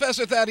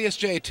 Professor Thaddeus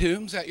J.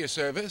 Toombs at your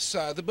service,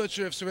 the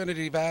Butcher of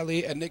Serenity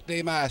Valley, a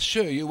nickname I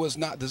assure you was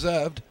not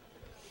deserved.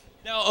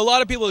 Now, a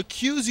lot of people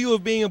accuse you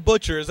of being a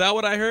butcher. Is that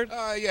what I heard?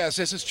 Yes,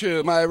 this is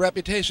true. My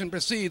reputation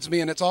precedes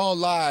me, and it's all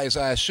lies,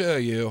 I assure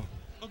you.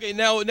 Okay,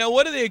 now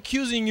what are they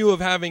accusing you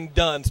of having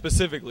done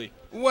specifically?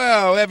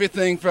 Well,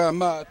 everything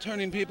from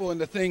turning people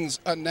into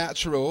things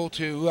unnatural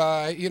to,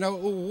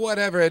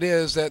 whatever it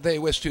is that they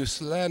wish to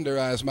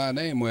slanderize my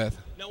name with.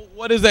 Now,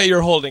 what is that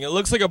you're holding? It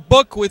looks like a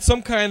book with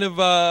some kind of,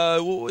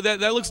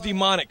 that looks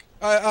demonic.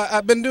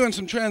 I've been doing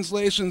some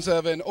translations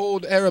of an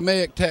old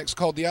Aramaic text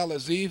called the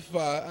Al-Azif.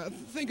 I'm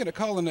thinking of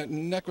calling it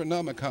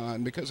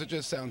Necronomicon because it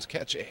just sounds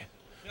catchy.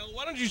 Now,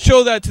 why don't you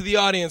show that to the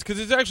audience? Because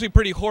it's actually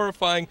pretty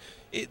horrifying.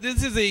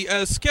 This is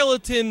a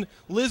skeleton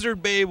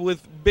lizard babe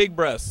with big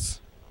breasts.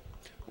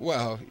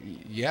 Well,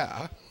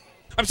 yeah.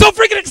 I'm so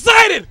freaking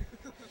excited!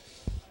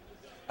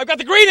 I've got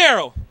the Green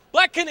Arrow,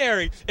 Black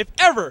Canary. If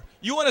ever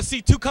you want to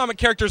see two comic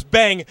characters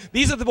bang,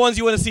 these are the ones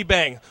you want to see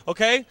bang,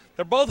 okay?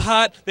 They're both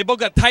hot. They both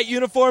got tight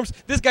uniforms.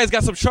 This guy's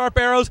got some sharp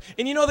arrows,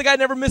 and you know the guy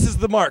never misses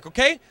the mark,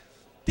 okay?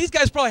 These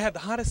guys probably have the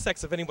hottest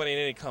sex of anybody in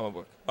any comic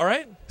book, all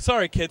right?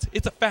 Sorry, kids.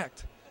 It's a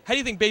fact. How do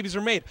you think babies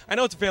are made? I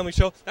know it's a family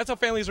show. That's how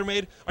families are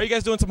made. Are you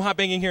guys doing some hot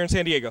banging here in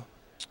San Diego?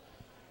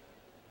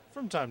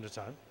 From time to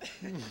time.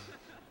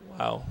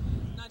 Wow.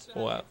 Not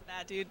sure wow.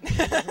 That, dude.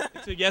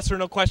 It's a yes or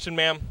no question,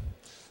 ma'am.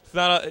 It's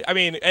not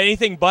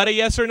anything but a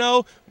yes or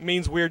no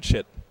means weird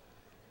shit.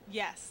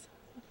 Yes.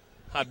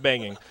 Hot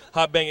banging.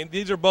 Hot banging.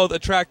 These are both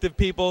attractive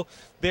people.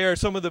 They are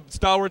some of the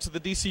stalwarts of the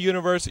DC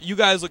universe. You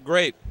guys look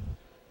great.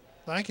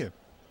 Thank you.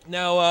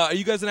 Now, are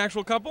you guys an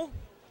actual couple?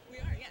 We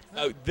are, yes.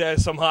 Oh,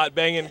 there's some hot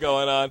banging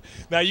going on.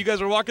 Now, you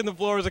guys are walking the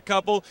floor as a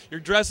couple. You're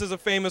dressed as a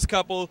famous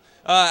couple.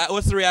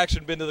 What's the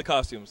reaction been to the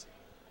costumes?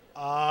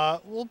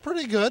 Well,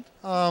 pretty good.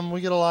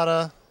 We get a lot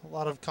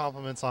of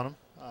compliments on them.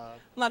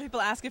 A lot of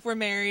people ask if we're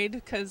married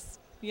because,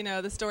 the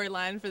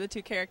storyline for the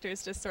two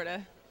characters just sort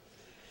of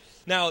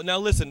Now,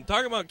 listen.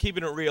 Talking about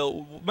keeping it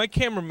real, my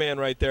cameraman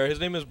right there. His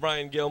name is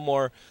Brian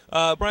Gilmore.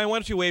 Brian, why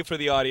don't you wave for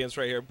the audience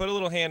right here? Put a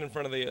little hand in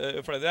front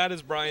of that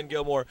is Brian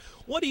Gilmore.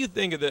 What do you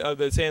think of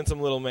this handsome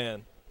little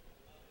man?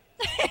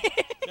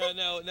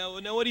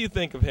 Now, what do you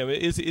think of him?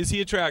 Is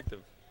he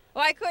attractive?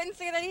 Well, I couldn't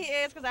say that he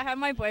is because I have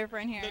my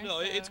boyfriend here. No, so.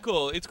 it's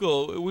cool. It's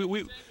cool.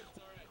 We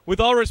with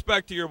all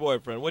respect to your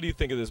boyfriend, what do you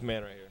think of this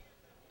man right here?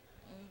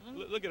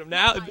 Look at him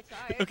now.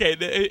 Okay,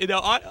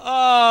 not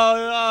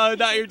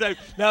your type.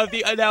 Now, if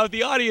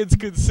the audience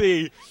could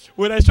see,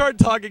 when I started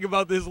talking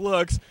about his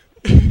looks,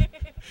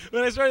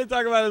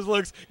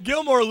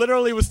 Gilmore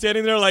literally was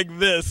standing there like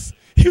this.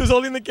 He was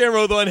holding the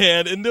camera with one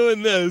hand and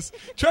doing this,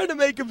 trying to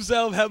make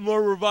himself have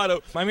more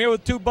bravado. I'm here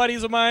with two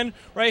buddies of mine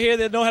right here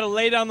that know how to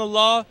lay down the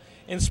law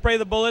and spray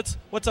the bullets.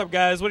 What's up,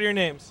 guys? What are your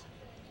names?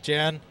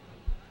 Jan.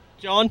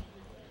 John.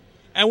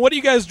 And what are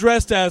you guys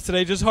dressed as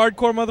today? Just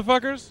hardcore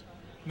motherfuckers?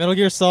 Metal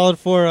Gear Solid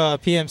 4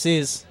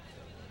 PMCs.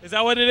 Is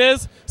that what it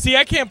is? See,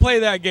 I can't play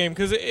that game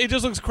because it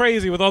just looks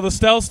crazy with all the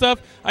stealth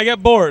stuff. I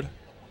get bored.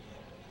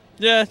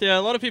 Yeah, a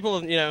lot of people,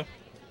 I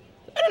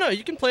don't know,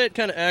 you can play it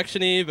kind of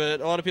action-y,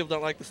 but a lot of people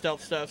don't like the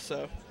stealth stuff,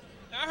 so.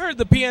 I heard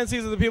the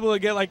PNCs are the people that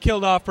get,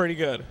 killed off pretty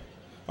good.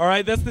 All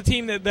right? That's the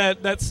team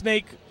that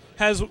Snake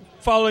has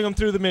following them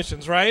through the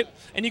missions, right?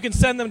 And you can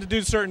send them to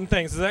do certain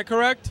things. Is that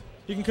correct?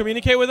 You can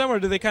communicate with them, or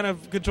do they kind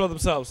of control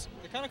themselves?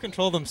 They kind of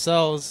control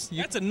themselves.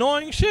 That's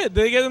annoying shit.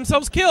 They get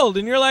themselves killed,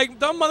 and you're like,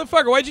 dumb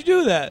motherfucker, why'd you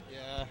do that?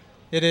 Yeah,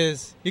 it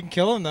is. You can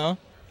kill them, though.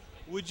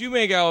 Would you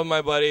make out with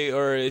my buddy,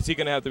 or is he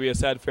going to have to be a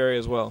sad fairy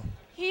as well?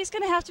 He's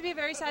going to have to be a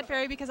very sad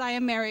fairy because I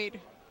am married.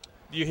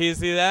 Do you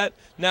see that?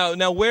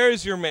 Now, where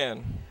is your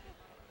man?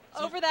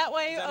 Over that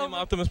way. Is that him,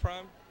 Optimus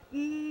Prime?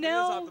 No.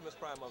 It is Optimus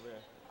Prime over here.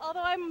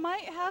 Although I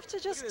might have to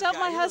just dump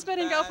my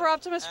husband and go for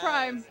Optimus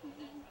Prime.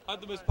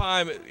 Optimus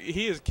Prime,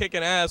 he is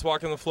kicking ass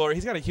walking the floor.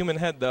 He's got a human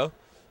head, though.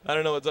 I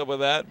don't know what's up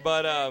with that.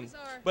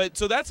 But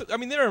so that's,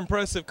 there are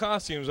impressive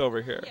costumes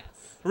over here. Yes.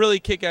 Really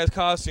kick-ass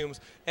costumes.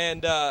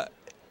 And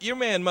your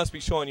man must be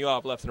showing you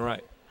off left and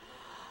right.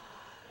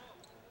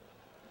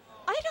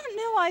 I don't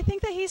know. I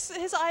think that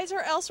his eyes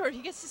are elsewhere.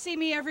 He gets to see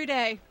me every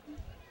day.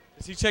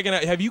 Is he checking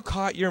out? Have you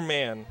caught your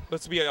man?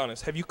 Let's be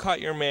honest. Have you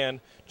caught your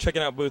man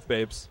checking out Booth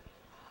Babes?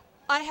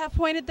 I have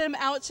pointed them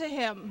out to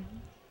him.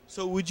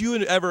 So would you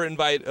ever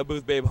invite a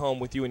Booth Babe home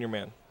with you and your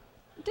man?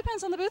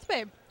 Depends on the Booth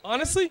Babe.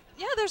 Honestly?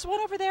 Yeah, there's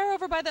one over there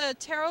over by the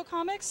Tarot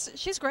Comics.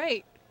 She's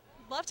great.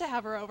 Love to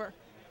have her over.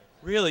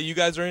 Really? You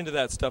guys are into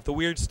that stuff, the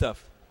weird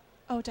stuff?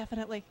 Oh,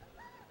 definitely.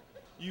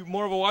 You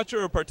more of a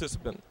watcher or a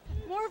participant?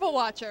 More of a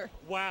watcher.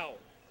 Wow.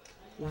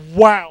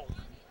 Wow.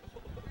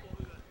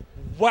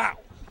 Wow.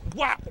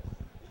 Wow.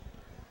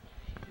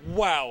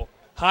 Wow.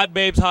 Hot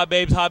babes, hot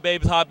babes, hot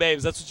babes, hot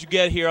babes. That's what you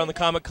get here on the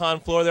Comic-Con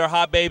floor. There are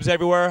hot babes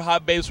everywhere,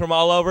 hot babes from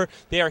all over.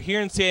 They are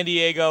here in San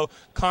Diego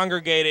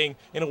congregating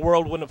in a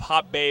whirlwind of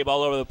hot babe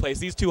all over the place.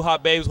 These two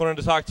hot babes wanted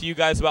to talk to you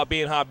guys about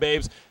being hot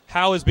babes.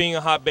 How is being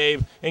a hot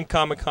babe in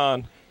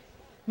Comic-Con?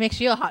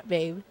 Makes you a hot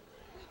babe.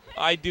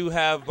 I do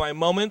have my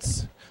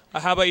moments.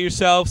 How about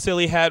yourself,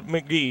 Silly Hat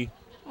McGee?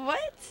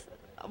 What?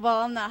 Well,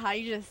 I'm not hot.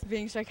 You're just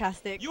being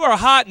sarcastic. You are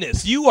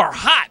hotness. You are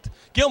hot.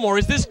 Gilmore,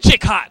 is this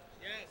chick hot?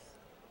 Yes.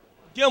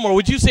 Gilmore,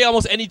 would you say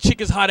almost any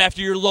chick is hot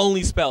after your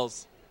lonely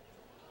spells?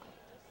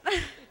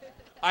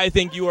 I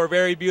think you are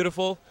very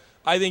beautiful.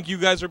 I think you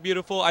guys are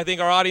beautiful. I think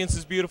our audience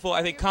is beautiful.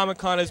 I think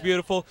Comic-Con is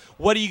beautiful.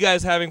 What are you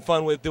guys having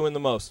fun with doing the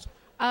most?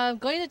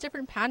 Going to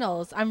different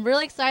panels. I'm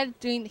really excited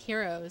doing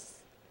Heroes,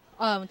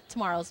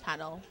 tomorrow's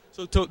panel.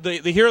 So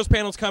the Heroes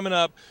panel's coming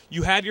up.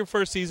 You had your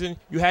first season.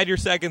 You had your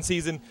second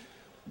season.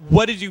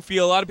 What did you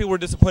feel? A lot of people were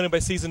disappointed by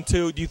Season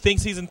 2. Do you think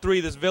Season 3,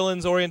 this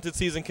villains-oriented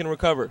season, can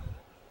recover?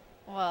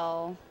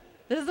 Well,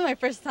 this is my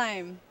first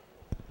time.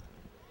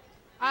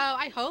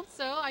 I hope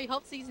so. I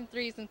hope Season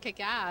 3 is going to kick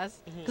ass.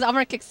 Because I'm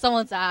going to kick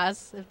someone's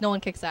ass if no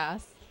one kicks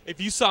ass. If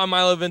you saw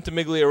Milo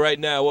Ventimiglia right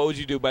now, what would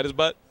you do? Bite his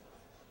butt?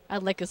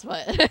 I'd lick his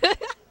butt.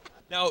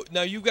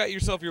 Now you got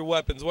yourself your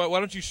weapons. Why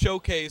don't you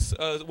showcase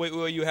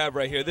what you have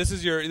right here? This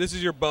is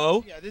your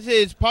bow. Yeah, this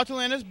is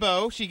Patulana's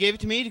bow. She gave it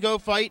to me to go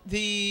fight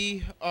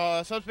the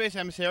subspace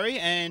emissary,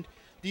 and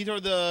these are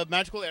the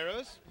magical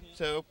arrows.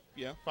 So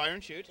fire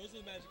and shoot. Those are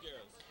the magic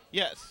arrows.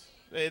 Yes,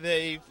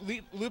 they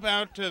loop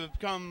out to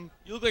become.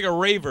 You look like a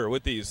raver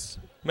with these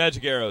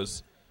magic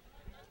arrows.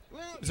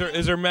 Well,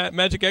 is there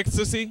magic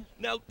ecstasy?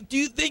 Now, do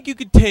you think you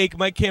could take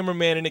my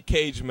cameraman in a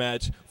cage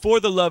match for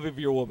the love of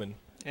your woman?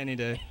 Any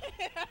day.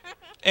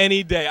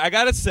 Any day. I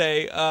gotta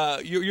say,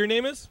 your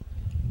name is?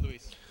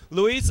 Luis.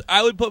 Luis,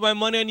 I would put my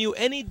money on you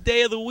any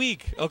day of the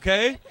week,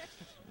 okay?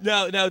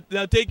 Now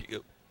take...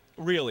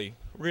 Really,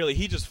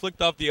 he just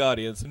flicked off the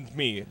audience and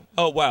me.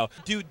 Oh, wow.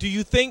 Do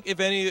you think if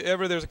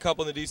ever there's a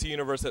couple in the DC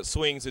universe that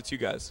swings, it's you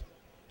guys?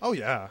 Oh,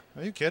 yeah.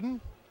 Are you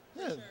kidding?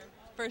 Yeah.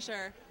 For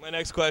sure. My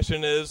next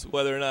question is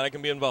whether or not I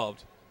can be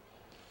involved.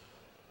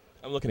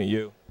 I'm looking at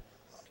you.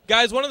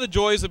 Guys, one of the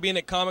joys of being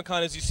at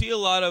Comic-Con is you see a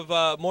lot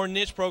of more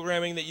niche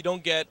programming that you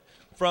don't get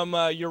from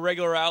your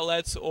regular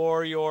outlets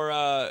or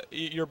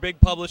your big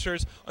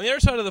publishers. On the other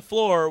side of the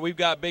floor, we've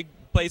got big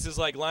places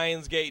like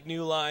Lionsgate,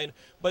 New Line.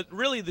 But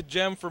really the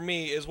gem for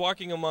me is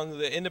walking among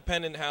the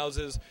independent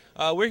houses.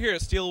 We're here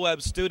at Steel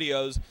Web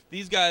Studios.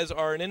 These guys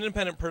are an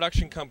independent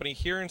production company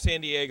here in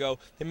San Diego.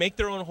 They make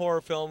their own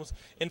horror films.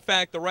 In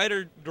fact, the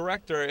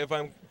writer-director, if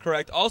I'm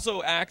correct,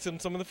 also acts in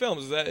some of the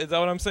films. Is that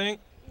what I'm saying?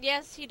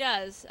 Yes, he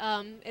does.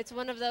 It's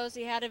one of those,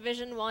 he had a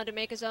vision, wanted to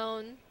make his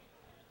own.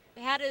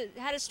 Had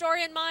a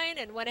story in mind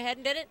and went ahead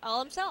and did it all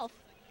himself.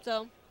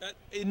 So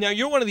now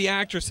you're one of the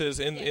actresses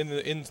in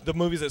the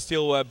movies that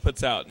Steel Web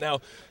puts out. Now,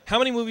 how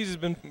many movies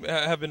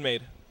have been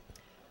made?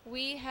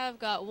 we have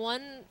got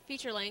 1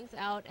 feature length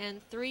out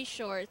and 3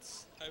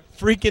 shorts. I'm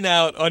freaking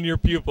out on your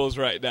pupils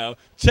right now.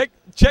 Check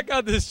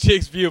out this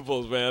chick's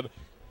pupils, man.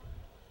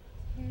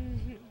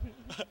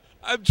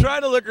 I'm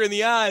trying to look her in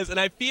the eyes, and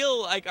I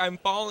feel like I'm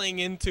falling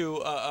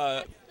into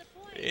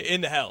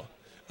hell.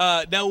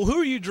 Now, who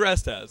are you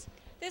dressed as?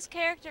 This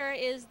character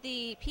is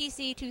the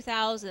PC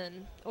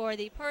 2000, or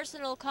the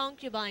Personal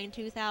Concubine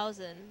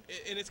 2000.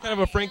 And it's kind of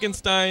a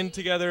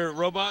Frankenstein-together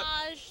robot?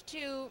 Homage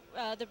to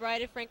The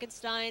Bride of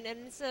Frankenstein,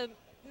 and it's a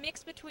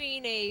mix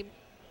between a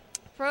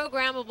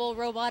programmable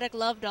robotic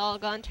love doll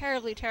gone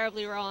terribly,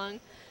 terribly wrong.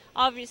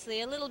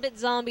 Obviously, a little bit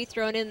zombie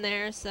thrown in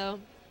there,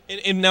 so...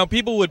 And now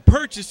people would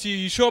purchase you,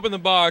 you show up in the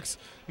box,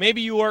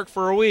 maybe you work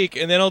for a week,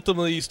 and then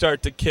ultimately you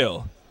start to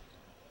kill.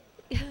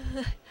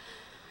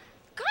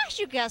 Gosh,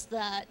 you guessed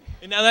that.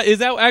 And now is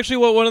that actually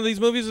what one of these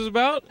movies is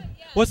about?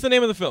 Yeah. What's the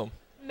name of the film?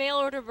 Mail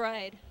Order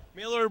Bride.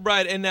 Mail Order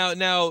Bride. And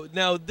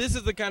now this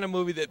is the kind of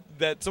movie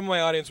that some of my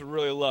audience would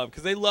really love,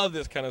 because they love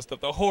this kind of stuff,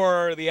 the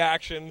horror, the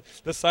action,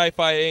 the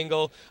sci-fi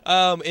angle.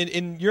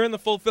 And you're in the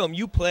full film.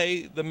 You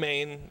play the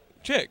main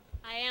chick.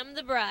 I am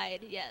the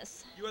bride,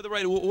 yes. You are the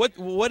bride.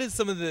 What is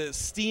some of the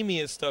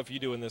steamiest stuff you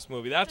do in this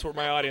movie? That's what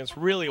my audience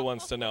really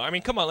wants to know. I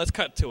mean, come on, let's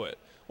cut to it.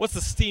 What's the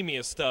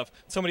steamiest stuff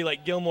somebody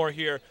like Gilmore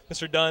here,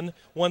 Mr. Dunn,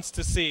 wants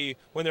to see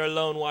when they're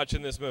alone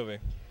watching this movie?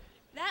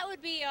 That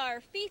would be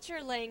our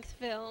feature-length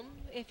film.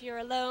 If you're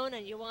alone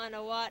and you want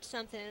to watch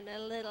something a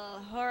little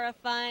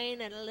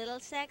horrifying and a little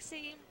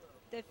sexy,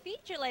 the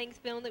feature-length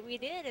film that we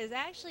did is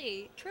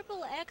actually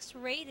XXX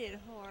rated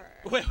horror.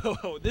 Wait,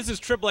 this is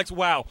XXX.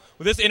 Wow,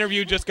 this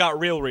interview just got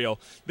real.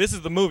 This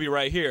is the movie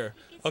right here.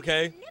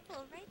 Okay.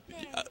 Nipple right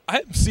there.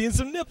 I'm seeing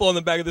some nipple on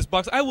the back of this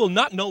box. I will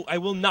not. No, I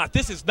will not.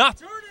 This is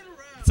not.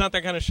 It's not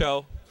that kind of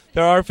show.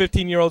 There are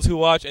 15-year-olds who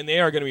watch, and they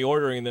are going to be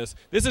ordering this.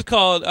 This is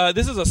called.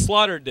 This is a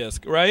slaughter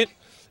disc, right?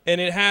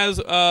 And it has.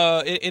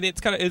 And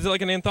it's kind of. Is it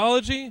like an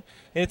anthology?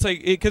 And it's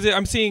like because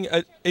I'm seeing.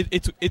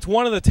 It's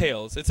one of the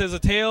tales. It says a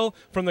tale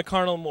from the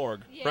carnal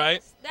morgue, Yes,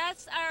 right?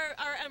 That's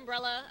our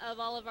umbrella of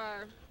all of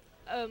our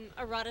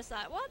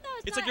eroticized. Well, no,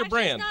 it's not, like your actually,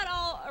 brand. It's not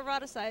all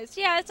eroticized.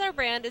 Yeah, it's our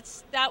brand.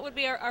 That would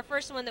be our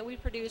first one that we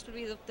produced would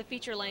be the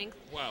feature length.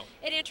 Wow.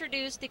 It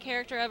introduced the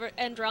character of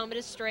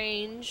Andromeda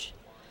Strange,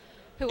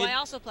 who I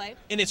also play.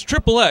 And it's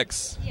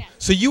XXX. Yeah.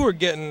 So you were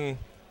getting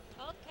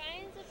All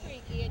kinds of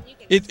freaky, and you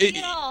can see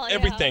it all.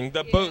 everything.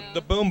 Yeah.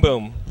 The boom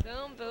boom.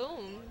 Boom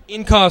boom.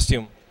 In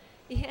costume.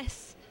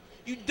 Yes.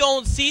 You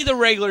don't see the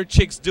regular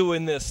chicks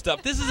doing this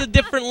stuff. This is a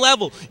different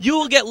level. You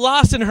will get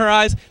lost in her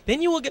eyes,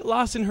 then you will get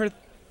lost in her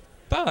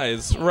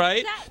thighs,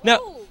 right?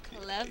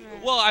 Clever.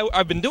 Well,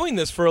 I've been doing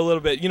this for a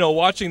little bit,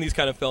 watching these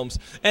kind of films.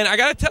 And I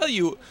got to tell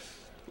you,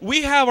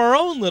 we have our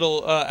own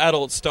little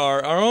adult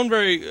star, our own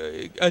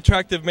very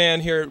attractive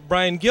man here,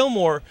 Brian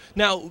Gilmore.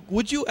 Now,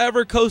 would you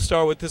ever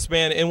co-star with this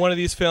man in one of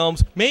these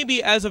films?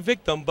 Maybe as a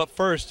victim, but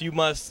first you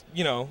must,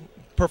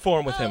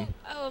 perform with him.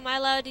 Oh, am I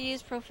allowed to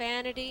use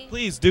profanity?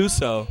 Please do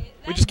so.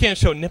 We just can't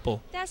show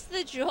nipple. That's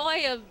the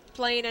joy of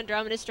playing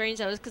Andromeda Strange,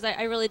 though, is because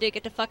I really did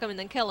get to fuck him and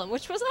then kill him,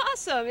 which was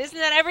awesome. Isn't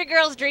that every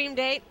girl's dream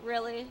date?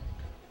 Really?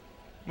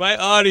 My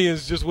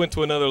audience just went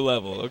to another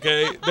level,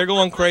 okay? They're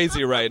going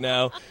crazy right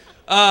now.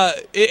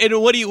 And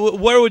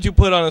where would you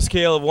put on a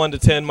scale of 1 to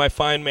 10 my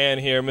fine man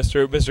here,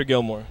 Mr.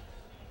 Gilmore?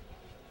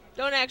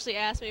 Don't actually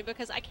ask me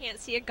because I can't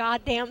see a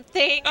goddamn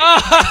thing.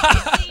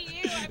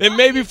 It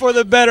may be for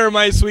the better,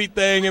 my sweet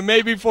thing. It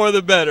may be for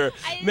the better.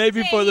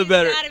 Maybe for the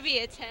better. He's got to be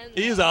a 10.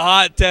 He's a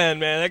hot 10,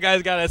 man. That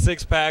guy's got a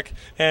six-pack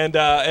and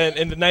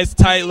a nice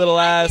tight little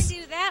ass. I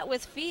can do that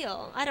with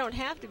feel. I don't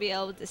have to be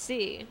able to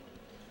see.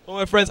 Well,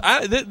 my friends,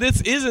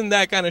 this isn't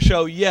that kind of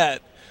show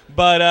yet.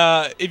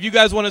 But if you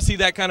guys want to see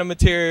that kind of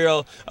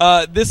material,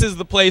 this is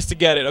the place to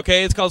get it,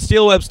 okay? It's called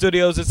Steel Web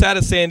Studios. It's out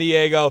of San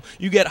Diego.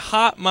 You get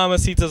hot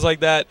mamacitas like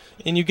that,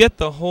 and you get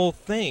the whole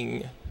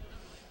thing.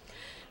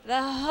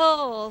 The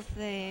whole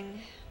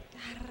thing.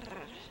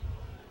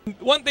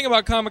 One thing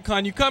about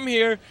Comic-Con, you come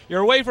here, you're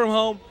away from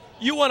home,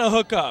 you want to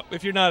hook up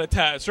if you're not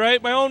attached,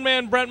 right? My own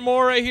man, Brent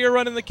Moore, right here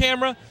running the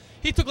camera,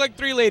 he took like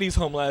 3 ladies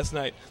home last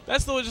night.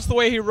 That's just the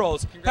way he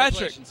rolls.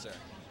 Congratulations, Patrick, sir.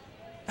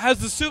 has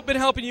the suit been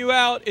helping you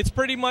out? It's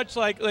pretty much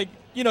like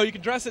you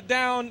can dress it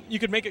down. You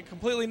could make it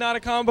completely not a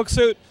comic book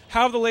suit.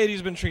 How have the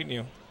ladies been treating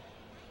you?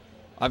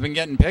 I've been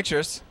getting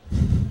pictures.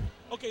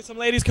 Okay, some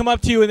ladies come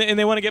up to you and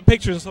they want to get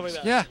pictures and stuff like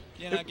that.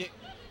 Yeah.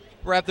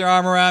 wrap their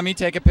arm around me,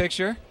 take a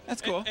picture.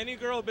 That's cool. Any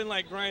girl been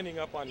like grinding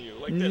up on you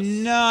like this?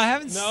 No, I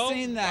haven't No?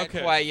 seen that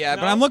Okay. quite yet,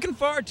 but No? I'm looking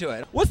forward to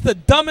it. What's the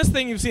dumbest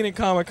thing you've seen at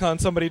Comic-Con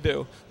somebody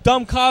do?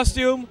 Dumb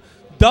costume?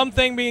 Dumb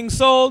thing being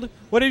sold?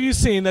 What have you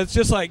seen that's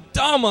just like,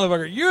 dumb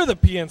motherfucker, you're the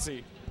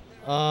PNC?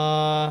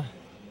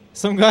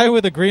 Some guy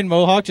with a green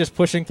mohawk just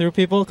pushing through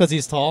people because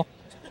he's tall.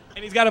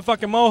 And he's got a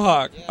fucking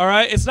mohawk, all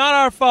right? It's not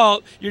our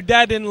fault your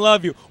dad didn't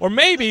love you. Or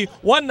maybe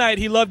one night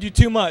he loved you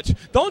too much.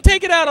 Don't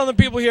take it out on the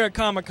people here at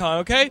Comic-Con,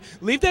 okay?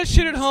 Leave that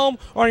shit at home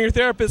or on your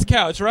therapist's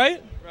couch,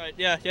 right? Right,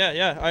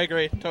 yeah, I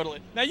agree, totally.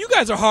 Now, you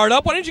guys are hard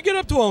up. Why don't you get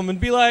up to him and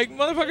be like,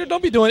 motherfucker,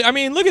 don't be doing it. I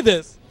mean, look at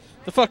this.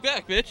 The fuck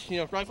back, bitch. You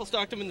know, rifle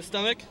stocked him in the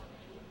stomach.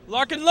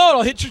 Lock and load,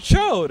 I'll hit your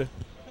chode.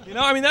 You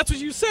know, I mean, that's what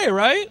you say,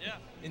 right? Yeah.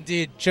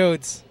 Indeed,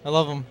 chodes. I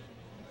love them.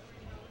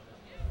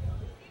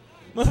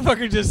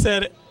 Motherfucker just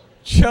said,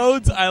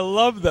 chodes, I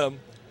love them.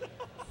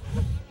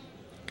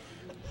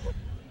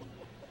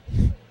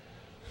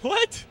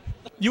 What?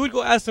 You would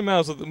go ask the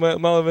mouse with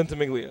Mala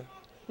Ventimiglia.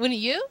 Wouldn't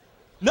you?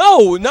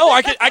 No,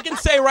 I can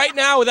say right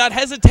now without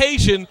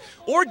hesitation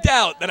or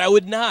doubt that I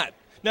would not.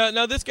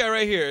 Now this guy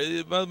right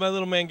here, my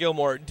little man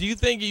Gilmore, do you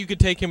think you could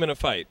take him in a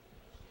fight?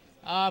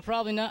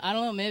 Probably not. I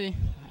don't know. Maybe.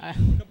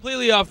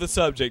 Completely off the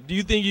subject. Do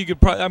you think you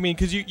could? I mean,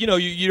 because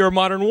you're a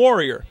modern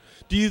warrior.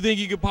 Do you think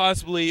you could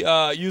possibly,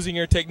 using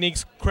your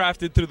techniques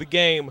crafted through the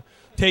game,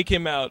 take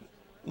him out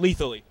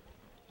lethally?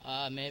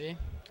 Maybe.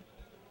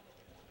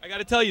 I got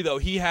to tell you though,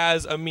 he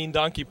has a mean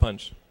donkey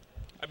punch.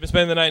 I've been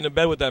spending the night in a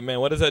bed with that man.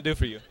 What does that do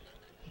for you?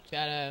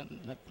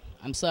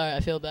 I'm sorry. I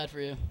feel bad for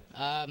you.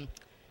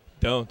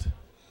 Don't.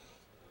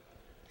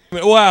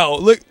 Wow,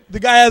 look, the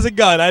guy has a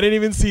gun. I didn't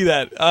even see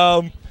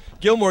that.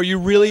 Gilmore, you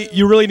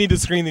really need to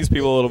screen these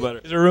people a little better.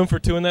 Is there room for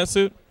two in that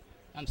suit?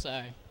 I'm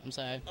sorry.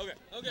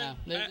 Okay.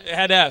 No, I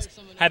had to ask.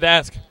 Had to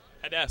ask.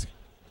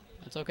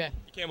 It's okay.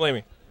 You can't blame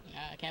me.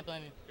 I can't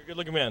blame you. You're a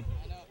good-looking man.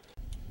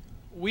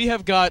 We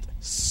have got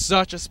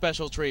such a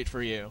special treat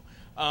for you.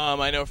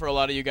 I know for a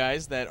lot of you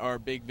guys that are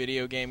big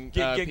video game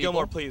people.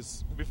 Gilmore,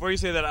 please. Before you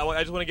say that, I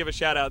just want to give a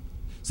shout-out.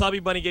 Sloppy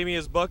Bunny gave me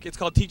his book. It's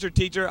called Teacher,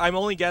 Teacher. I'm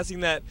only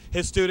guessing that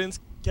his students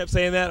kept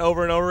saying that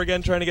over and over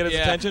again, trying to get his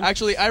attention.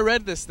 Actually, I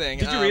read this thing.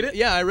 Did you read it?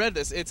 Yeah, I read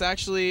this. It's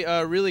actually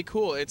really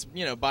cool. It's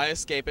by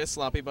Escapist,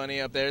 Sloppy Bunny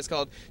up there. It's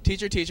called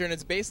Teacher, Teacher, and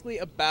it's basically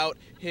about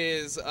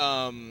his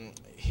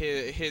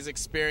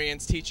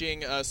experience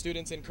teaching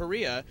students in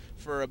Korea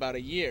for about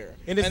a year.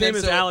 And his name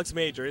is Alex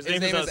Major. His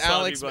name is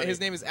Alex. His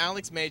name is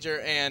Alex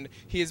Major, and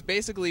he has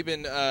basically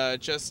been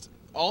just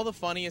all the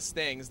funniest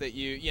things that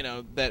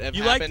that have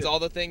happened. All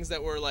the things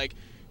that were like.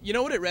 You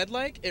know what it read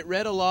like? It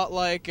read a lot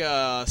like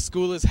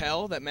School is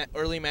Hell, that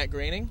early Matt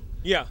Groening.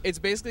 Yeah. It's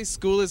basically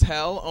School is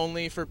Hell,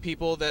 only for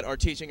people that are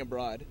teaching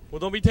abroad. Well,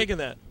 don't be taking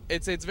that.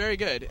 It's very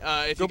good.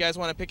 If you guys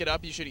want to pick it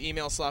up, you should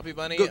email Sloppy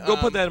Bunny. Go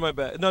put that in my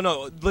bag.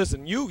 No,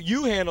 listen,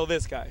 you handle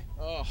this guy.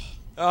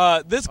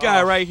 Oh. This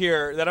guy right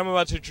here that I'm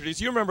about to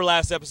introduce, you remember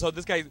last episode,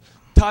 this guy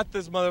taught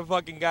this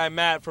motherfucking guy,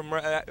 Matt,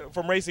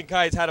 from Racing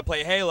Kites how to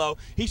play Halo.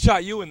 He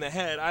shot you in the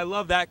head. I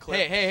love that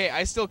clip. Hey,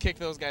 I still kick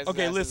those guys'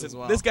 Okay, asses listen, as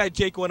well. this guy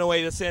Jake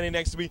 108 that's standing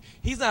next to me,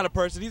 he's not a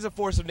person. He's a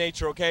force of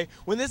nature, okay?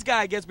 When this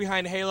guy gets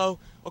behind Halo,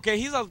 okay,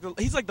 he's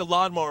like the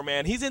lawnmower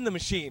man. He's in the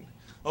machine,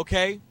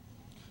 okay?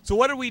 So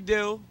what did we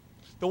do?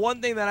 The one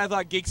thing that I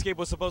thought Geekscape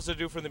was supposed to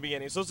do from the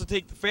beginning. It's supposed to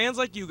take the fans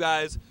like you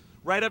guys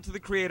right up to the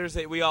creators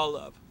that we all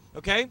love,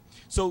 okay?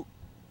 So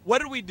what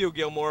did we do,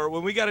 Gilmore,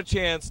 when we got a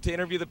chance to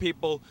interview the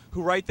people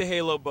who write the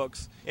Halo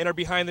books and are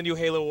behind the new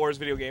Halo Wars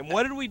video game?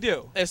 What did we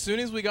do? As soon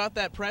as we got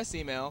that press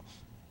email,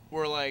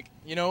 we're like,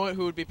 you know what?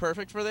 Who would be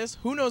perfect for this?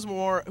 Who knows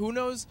more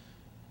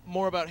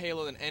about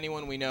Halo than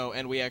anyone we know,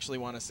 and we actually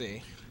want to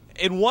see?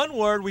 In one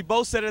word, we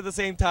both said it at the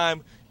same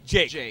time,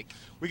 Jake.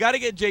 We got to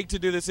get Jake to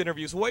do this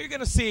interview. So what you're going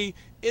to see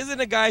isn't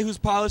a guy who's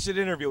polished at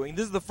interviewing.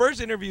 This is the first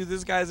interview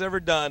this guy's ever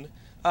done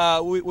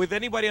with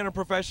anybody on a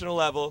professional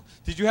level.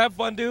 Did you have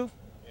fun, dude?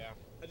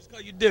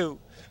 You do.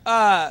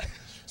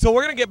 So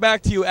we're going to get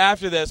back to you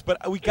after this,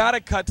 but we got to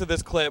cut to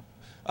this clip.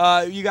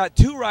 You got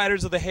two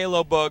writers of the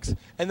Halo books,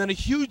 and then a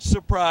huge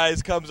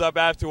surprise comes up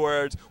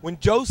afterwards when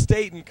Joe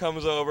Staten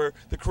comes over,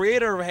 the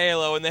creator of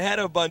Halo and the head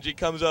of Bungie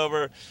comes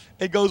over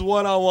and goes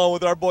one-on-one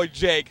with our boy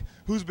Jake,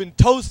 who's been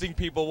toasting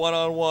people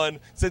one-on-one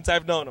since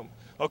I've known him.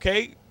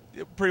 Okay?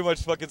 It pretty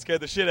much fucking scared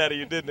the shit out of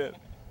you, didn't it?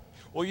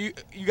 Well, you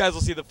guys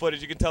will see the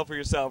footage. You can tell for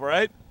yourself, all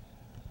right?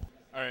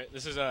 All right,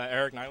 this is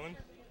Eric Nyland.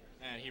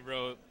 And he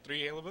wrote 3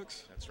 Halo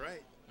books? That's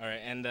right. All right,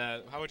 and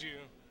how was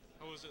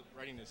it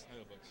writing these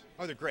Halo books?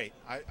 Oh, they're great.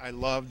 I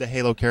love the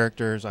Halo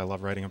characters. I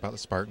love writing about the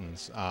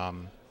Spartans.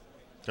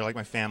 They're like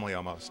my family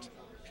almost.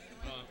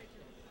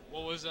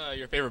 What was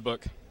your favorite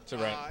book to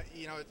write?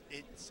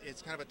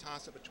 It's kind of a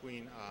toss-up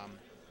between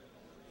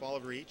Fall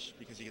of Reach,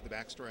 because you get the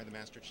backstory of the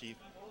Master Chief,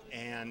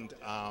 and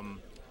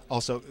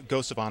also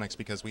Ghosts of Onyx,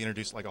 because we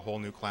introduced like a whole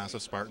new class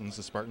of Spartans,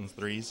 the Spartans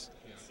 3s.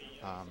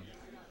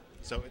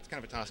 So it's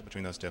kind of a toss-up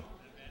between those two.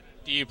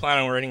 Do you plan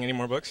on writing any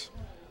more books?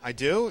 I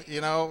do.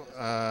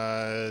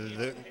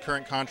 The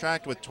current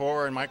contract with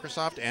Tor and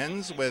Microsoft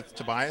ends with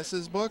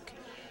Tobias's book.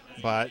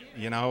 but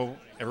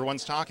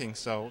everyone's talking,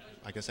 so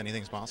I guess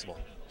anything's possible.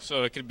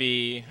 So it could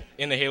be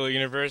in the Halo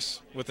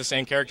universe with the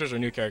same characters or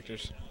new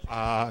characters?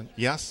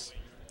 Yes.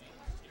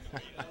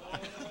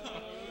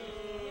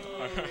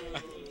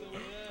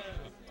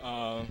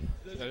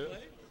 Is that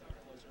it?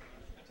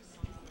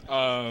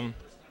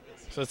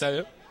 So is that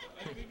it?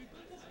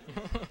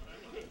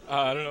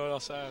 I don't know what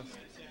else to ask.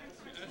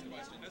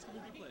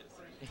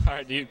 All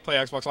right, do you play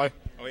Xbox Live?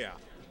 Oh yeah.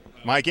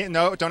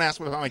 No, don't ask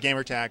about my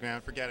gamer tag,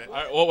 man. Forget it. All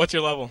right, what's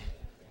your level?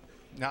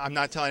 No, I'm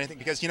not telling anything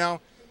because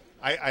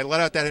I let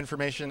out that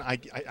information.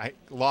 I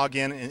log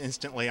in and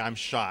instantly I'm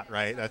shot.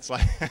 Right? That's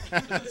like.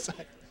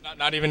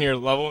 Not even your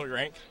level, your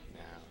rank.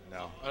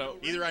 No.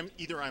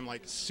 Either I'm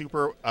like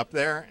super up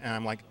there and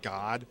I'm like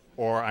God,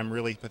 or I'm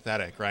really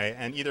pathetic. Right?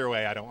 And either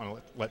way, I don't want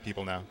to let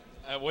people know.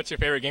 What's your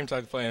favorite game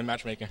type to play in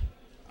matchmaking?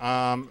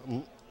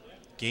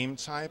 Game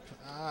type?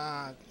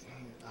 I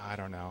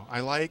don't know.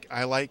 I like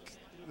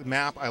the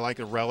map. I like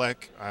a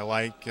relic. I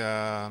like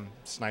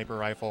sniper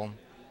rifle.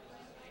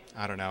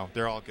 I don't know.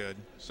 They're all good.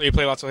 So you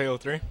play lots of Halo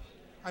 3?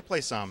 I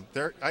play some.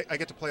 I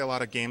get to play a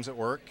lot of games at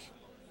work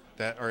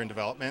that are in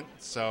development.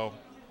 So,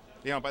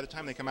 by the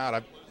time they come out,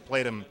 I've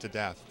played them to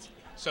death.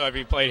 So have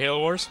you played Halo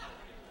Wars?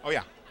 Oh,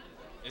 yeah.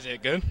 Is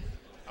it good?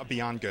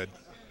 Beyond good.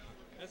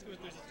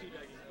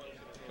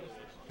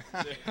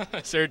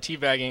 Is there a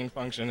teabagging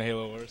function in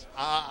Halo Wars?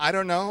 I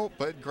don't know,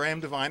 but Graham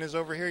Devine is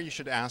over here. You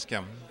should ask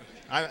him.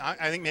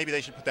 I think maybe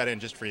they should put that in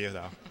just for you,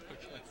 though.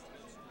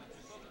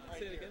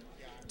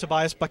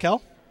 Tobias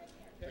Buckel.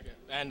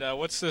 And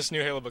what's this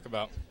new Halo book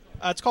about?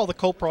 It's called The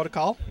Cult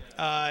Protocol.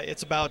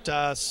 It's about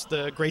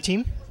the Grey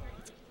Team,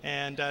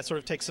 and sort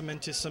of takes them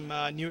into some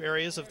new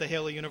areas of the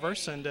Halo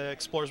universe and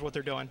explores what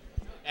they're doing.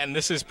 And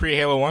this is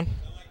pre-Halo 1?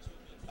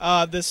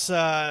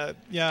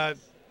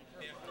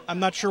 I'm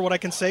not sure what I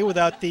can say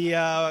without the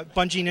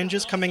Bungie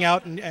ninjas coming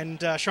out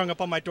and showing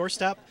up on my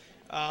doorstep,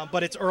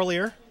 but it's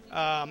earlier.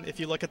 If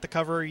you look at the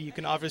cover, you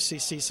can obviously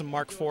see some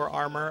Mark IV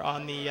armor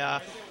on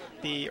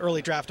the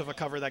early draft of a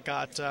cover that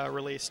got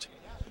released.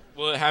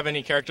 Will it have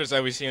any characters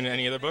that we've seen in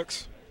any other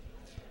books?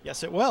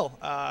 Yes, it will.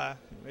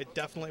 It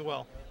definitely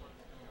will.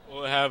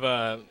 Will it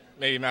have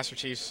maybe Master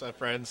Chief's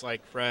friends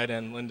like Fred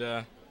and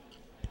Linda?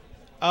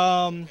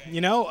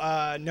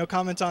 No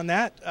comment on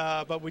that,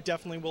 but we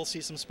definitely will see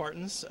some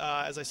Spartans.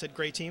 As I said,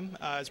 Grey Team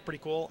is pretty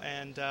cool,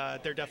 and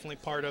they're definitely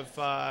part of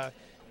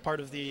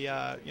the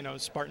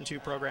Spartan 2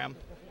 program.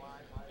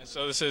 And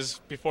so this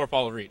is before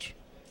Fall of Reach.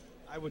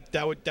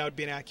 That would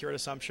be an accurate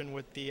assumption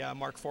with the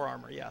Mark IV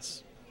armor.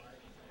 Yes.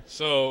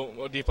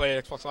 So, do you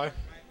play Xbox Live?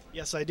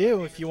 Yes, I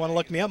do. If you want to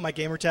look me up, my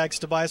gamer tag's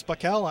Tobias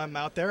Buckel. I'm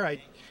out there.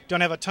 I don't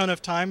have a ton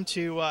of time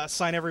to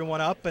sign everyone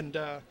up, and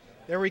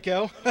there we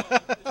go.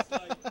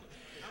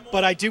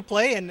 But I do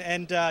play, and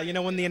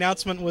when the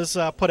announcement was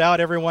put out,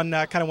 everyone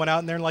kind of went out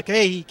and they're like,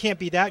 hey, he can't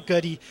be that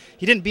good. He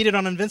didn't beat it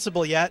on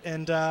Invincible yet,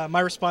 and my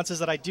response is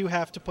that I do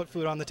have to put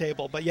food on the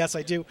table. But yes,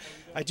 I do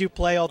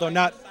play, although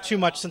not too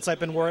much since I've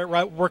been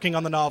working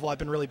on the novel. I've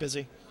been really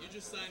busy. You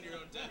just signed your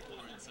own death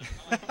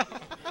warrant.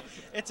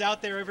 It's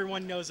out there.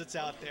 Everyone knows it's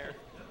out there.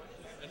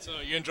 And so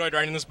you enjoyed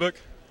writing this book?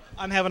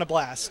 I'm having a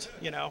blast,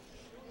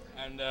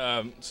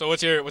 And so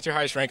what's your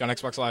highest rank on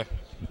Xbox Live?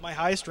 My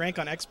highest rank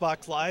on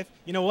Xbox Live?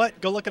 You know what?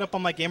 Go look it up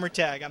on my gamer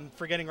tag. I'm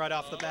forgetting right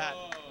off the bat.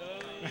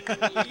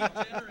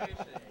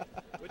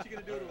 What you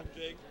gonna do to him,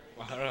 Jake?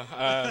 Well, I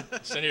don't know.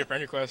 Send you a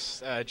friend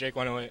request,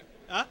 Jake108.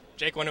 Huh?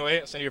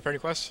 Jake108, send you a friend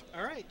request.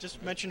 All right.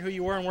 Just mention who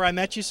you were and where I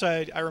met you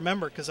so I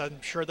remember, because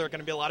I'm sure there are going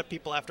to be a lot of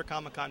people after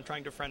Comic-Con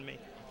trying to friend me.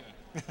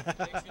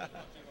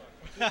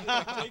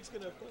 Jake's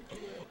gonna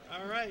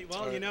All right.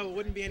 Well, it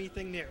wouldn't be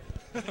anything new.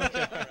 Say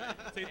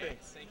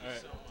thanks. All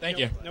right. Thank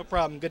you. No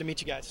problem. Good to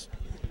meet you guys.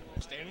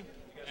 Standing.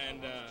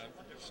 And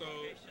so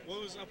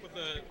what was up with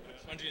the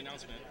Bungie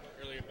announcement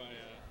earlier by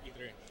E3?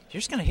 You're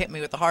just going to hit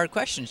me with the hard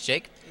questions,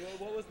 Jake.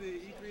 Well, what was the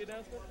E3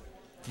 announcement?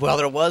 Well,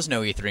 there was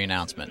no E3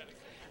 announcement,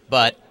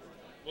 but...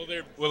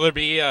 Will there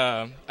be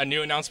a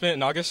new announcement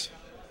in August?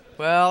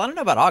 Well, I don't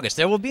know about August.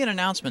 There will be an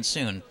announcement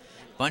soon.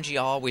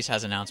 Bungie always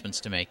has announcements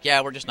to make.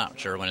 Yeah, we're just not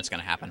sure when it's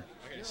going to happen.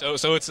 Okay,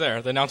 so it's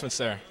there. The announcement's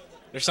there.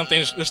 There's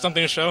something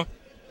to show?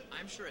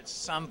 I'm sure at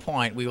some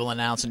point we will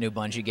announce a new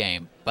Bungie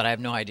game, but I have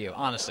no idea,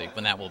 honestly,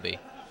 when that will be.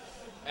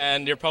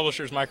 And your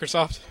publisher is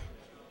Microsoft?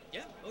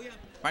 Yeah, oh yeah.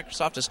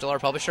 Microsoft is still our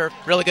publisher.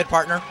 Really good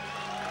partner.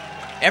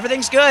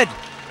 Everything's good.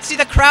 See,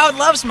 the crowd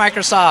loves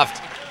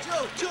Microsoft.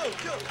 Joe.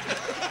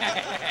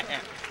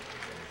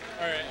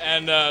 All right,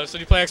 and so do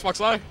you play Xbox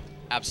Live?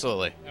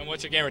 Absolutely. And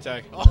what's your gamer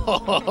tag?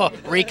 Oh,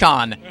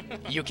 Recon.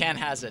 You can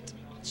has it.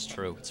 It's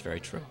true. It's very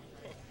true.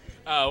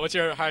 What's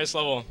your highest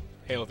level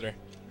Halo 3?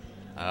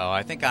 Oh,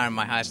 I think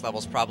my highest level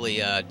is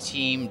probably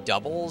team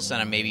doubles,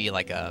 and I'm maybe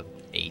like a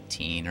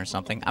 18 or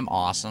something. I'm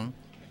awesome.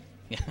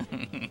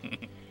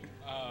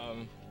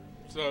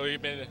 So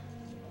you've been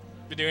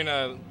doing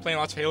playing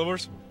lots of Halo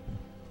Wars?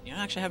 You know,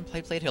 actually, I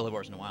haven't played Halo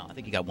Wars in a while. I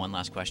think you got one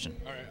last question.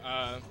 All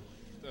right.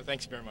 So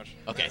thanks very much.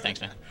 Okay, thanks,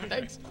 man.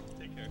 Thanks.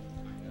 Take care.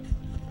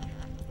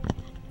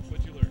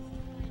 What'd you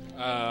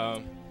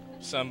learn?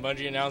 some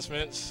Bungie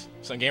announcements,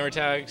 some gamer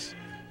tags,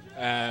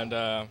 and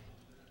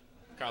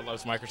God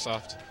loves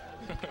Microsoft.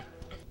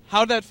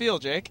 How'd that feel,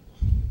 Jake?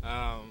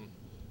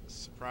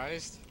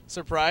 Surprised.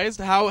 Surprised?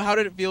 How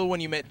did it feel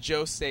when you met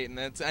Joe Staten?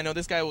 I know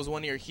this guy was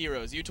one of your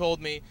heroes. You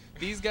told me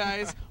these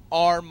guys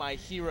are my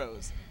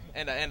heroes,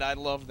 and I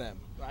love them.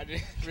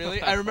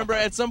 Really? I remember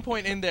at some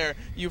point in there,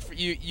 you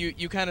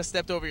kind of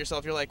stepped over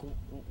yourself. You're like,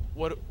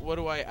 what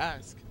do I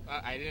ask?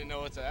 I didn't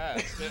know what to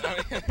ask.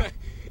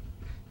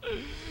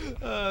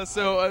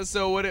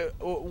 So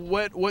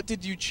what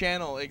did you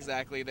channel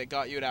exactly that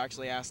got you to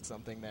actually ask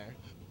something there?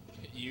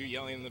 You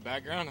yelling in the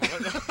background?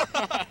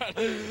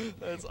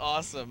 That's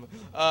awesome.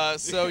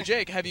 So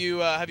Jake, have you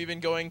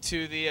been going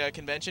to the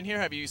convention here?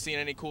 Have you seen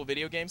any cool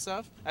video game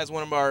stuff? As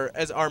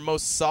our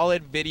most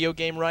solid video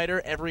game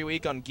writer every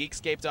week on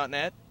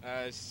Geekscape.net.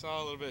 I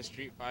saw a little bit of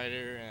Street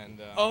Fighter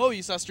and. Oh,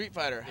 you saw Street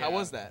Fighter. Yeah, How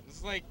was that?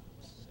 It's like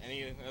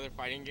any other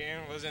fighting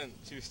game.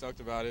 Wasn't too stoked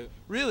about it.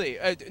 Really?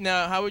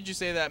 Now, how would you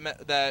say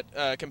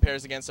that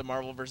compares against a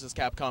Marvel vs.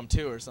 Capcom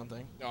 2 or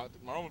something? No,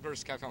 Marvel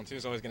vs. Capcom 2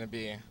 is always going to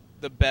be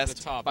the best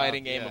the top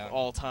fighting game of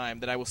all time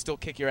that I will still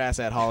kick your ass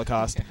at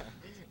Holocaust.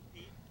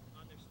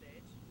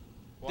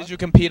 Did you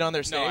compete on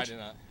their stage? No, I did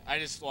not. I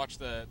just watched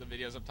the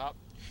videos up top.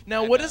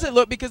 Now, what does it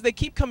look? Because they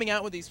keep coming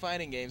out with these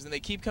fighting games, and they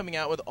keep coming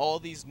out with all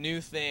these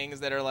new things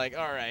that are like,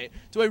 all right,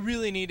 do I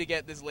really need to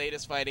get this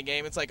latest fighting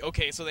game? It's like,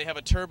 okay, so they have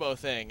a turbo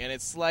thing, and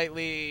it's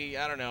slightly,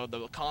 I don't know,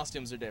 the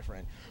costumes are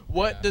different.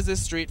 What does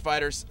this Street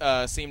Fighter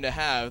seem to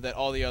have that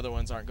all the other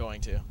ones aren't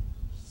going to?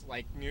 It's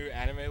like new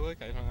anime look?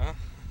 I don't know.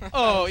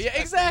 Oh, yeah,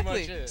 That's exactly.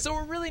 pretty much it. So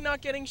we're really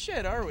not getting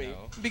shit, are we?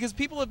 No. Because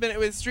people have been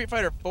with Street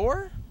Fighter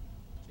 4?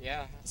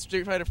 Yeah.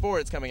 Street Fighter 4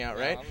 it's coming out,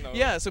 Yeah, right? I don't know.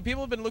 Yeah, so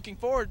people have been looking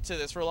forward to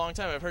this for a long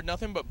time. I've heard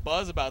nothing but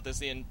buzz about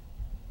this.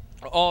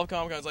 All of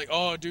Comic-Con's like,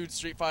 oh, dude,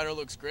 Street Fighter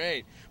looks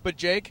great. But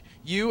Jake,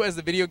 you as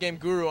the video game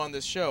guru on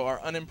this show are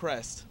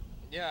unimpressed.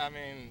 Yeah, I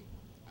mean,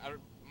 I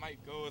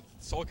might go with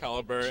Soul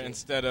Calibur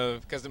instead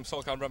of, because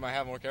Soul Calibur might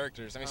have more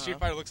characters. I mean, Street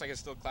Fighter looks like it's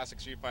still classic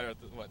Street Fighter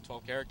with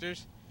 12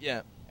 characters?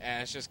 Yeah.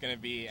 And it's just going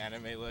to be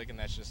anime look, and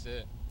that's just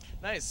it.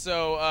 Nice.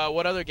 So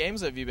what other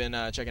games have you been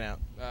checking out?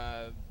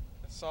 I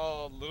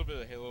saw a little bit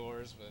of Halo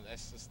Wars, but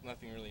that's just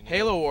nothing really new.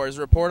 Halo Wars.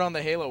 Report on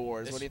the Halo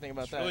Wars. What do you think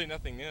about that? It's really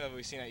nothing new that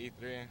we've seen at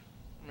E3.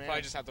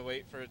 Probably just have to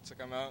wait for it to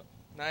come out.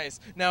 Nice.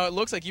 Now, it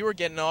looks like you were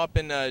getting up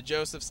in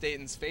Joseph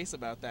Staten's face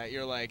about that.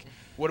 You're like,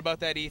 what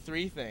about that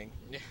E3 thing?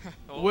 Yeah.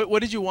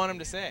 What did you want him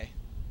to say?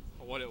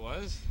 What it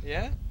was?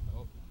 Yeah?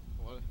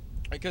 What?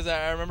 Because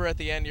I remember at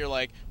the end you're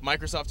like,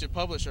 Microsoft's your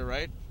publisher,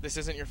 right? This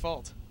isn't your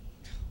fault.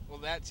 Well,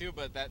 that too,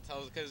 but that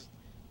tells, because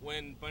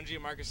when Bungie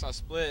and Microsoft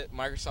split,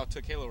 Microsoft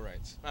took Halo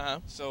rights.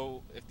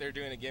 So if they're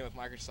doing a game with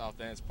Microsoft,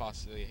 then it's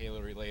possibly Halo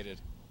related.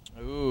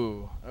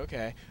 Ooh,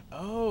 okay.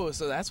 Oh,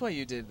 so that's why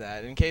you did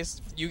that. In case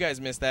you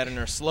guys missed that and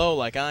are slow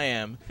like I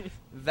am,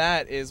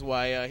 that is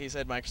why he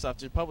said Microsoft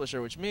is your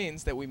publisher, which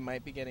means that we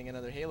might be getting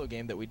another Halo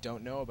game that we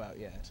don't know about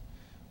yet.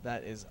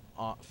 That is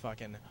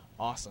fucking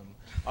awesome.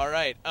 All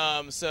right.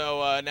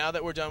 So now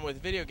that we're done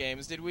with video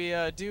games, did we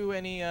do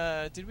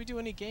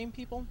any game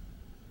people?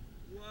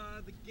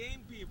 The game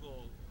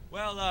people.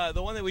 Well,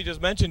 the one that we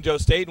just mentioned, Joe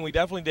Staten, we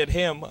definitely did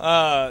him.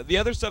 The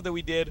other stuff that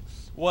we did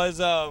was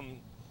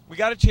we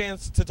got a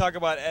chance to talk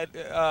about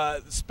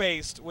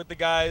Spaced with the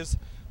guys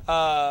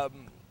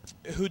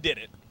who did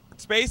it.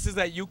 Spaced is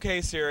that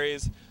UK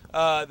series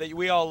that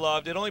we all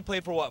loved. It only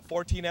played for,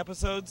 14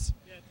 episodes?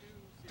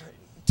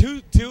 Yeah,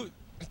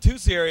 two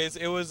series.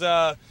 It was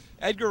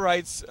Edgar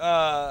Wright's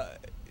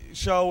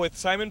show with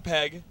Simon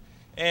Pegg,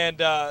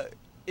 and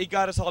it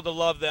got us all to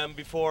love them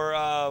before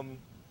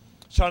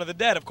Shaun of the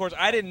Dead. Of course,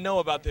 I didn't know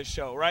about this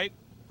show, right?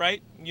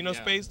 Right? You know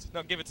Spaced?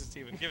 No, give it to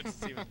Steven. Give it to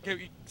Steven.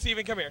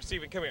 Steven, come here.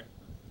 Steven, come here.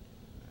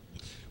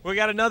 We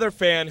got another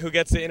fan who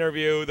gets to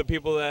interview the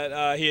people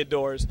that he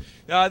adores.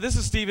 This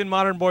is Steven,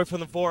 Modern Boy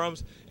from the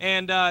forums,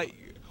 and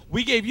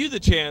we gave you the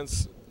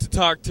chance to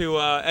talk to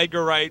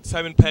Edgar Wright,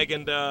 Simon Pegg,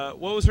 and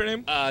what was her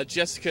name?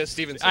 Jessica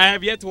Stevenson. I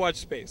have yet to watch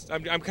Spaced.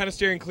 I'm kind of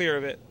steering clear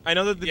of it. I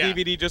know that the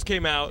DVD just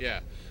came out.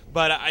 Yeah.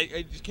 But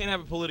I just can't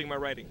have it polluting my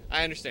writing.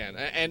 I understand,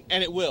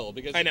 and it will,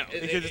 because I know,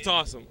 because it's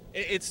awesome.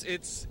 It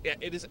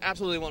is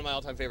absolutely one of my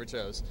all-time favorite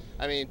shows.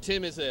 I mean,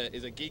 Tim is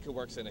a geek who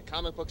works in a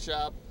comic book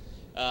shop.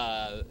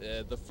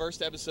 The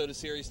first episode of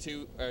Series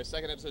 2, or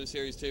second episode of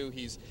Series 2,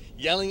 he's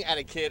yelling at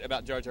a kid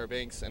about Jar Jar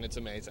Binks, and it's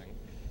amazing.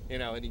 You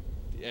know, and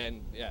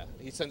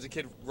he sends a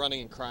kid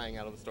running and crying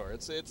out of the store.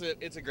 It's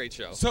a great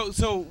show.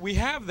 So we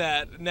have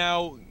that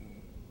now.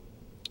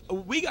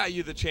 We got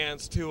you the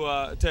chance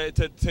to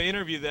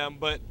interview them,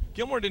 but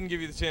Gilmore didn't give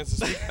you the chance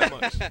to speak that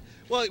much.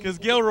 Well, because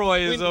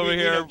Gilroy is over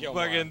here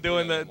Gilmore. fucking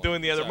doing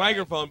the other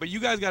microphone. But you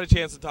guys got a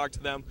chance to talk to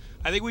them.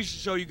 I think we should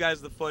show you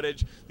guys the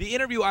footage. The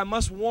interview, I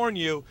must warn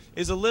you,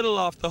 is a little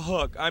off the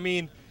hook. I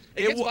mean,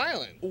 it gets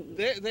violent.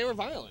 They were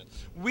violent.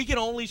 We can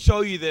only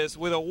show you this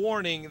with a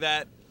warning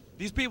that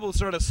these people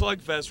sort of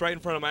slugfest right in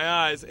front of my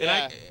eyes, and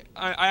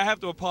I have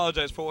to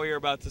apologize for what you're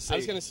about to see. I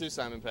was going to sue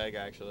Simon Pegg,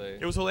 actually.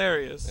 It was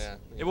hilarious. Yeah.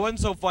 If it wasn't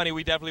so funny,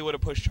 we definitely would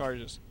have pushed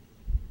charges.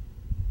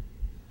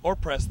 Or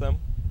pressed them.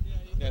 Yeah.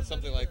 Yeah,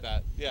 something like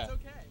that. Yeah. It's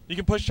okay. You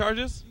can push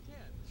charges? You can.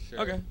 Sure.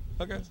 Okay.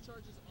 Okay. Push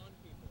charges on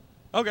people.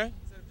 Okay.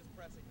 Instead of just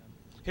pressing them.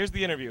 Here's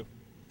the interview.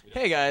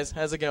 Hey guys,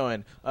 how's it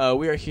going?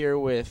 We are here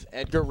with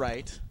Edgar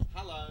Wright.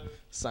 Hello.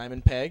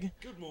 Simon Pegg.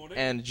 Good morning.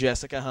 And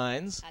Jessica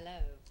Hines. Hello.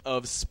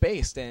 Of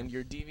Spaced, and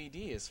your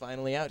DVD is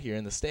finally out here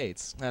in the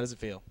States. How does it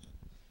feel?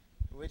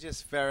 We're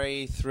just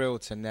very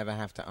thrilled to never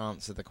have to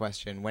answer the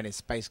question, when is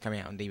Space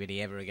coming out on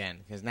DVD ever again?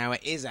 Because now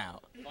it is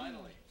out.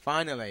 Finally.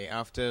 Finally,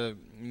 after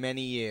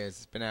many years.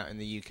 It's been out in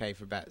the UK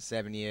for about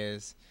 7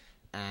 years.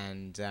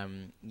 And,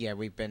 yeah,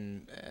 we've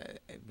been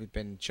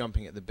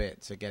chomping at the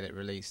bit to get it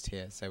released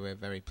here. So we're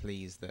very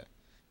pleased that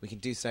we can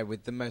do so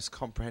with the most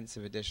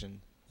comprehensive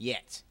edition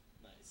yet.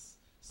 Nice.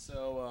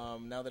 So,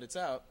 now that it's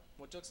out,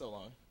 what took so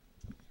long?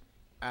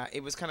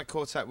 It was kind of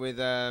caught up with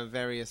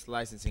various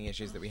licensing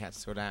issues that we had to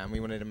sort out, and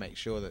we wanted to make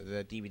sure that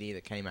the DVD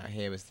that came out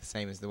here was the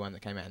same as the one that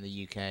came out in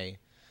the UK.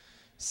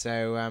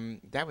 So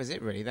that was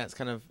it, really. That's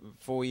kind of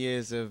 4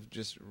 years of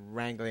just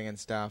wrangling and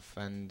stuff,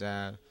 and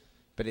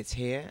but it's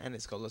here, and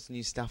it's got lots of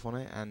new stuff on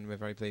it, and we're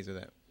very pleased with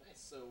it. Nice.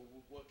 So,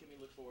 what can we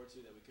look forward to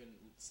that we couldn't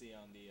see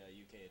on the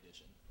UK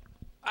edition?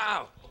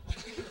 Ow!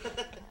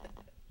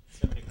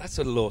 That's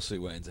a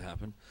lawsuit waiting to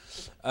happen.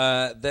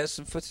 There's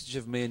some footage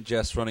of me and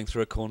Jess running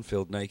through a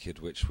cornfield naked,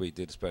 which we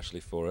did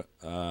especially for it,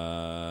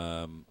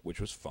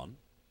 which was fun.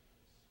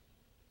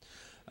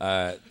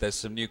 There's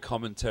some new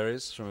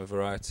commentaries from a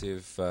variety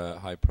of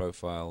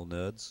high-profile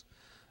nerds,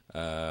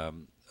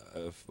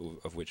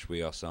 of which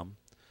we are some.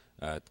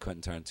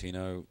 Quentin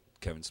Tarantino,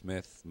 Kevin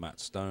Smith, Matt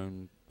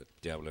Stone,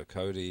 Diablo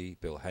Cody,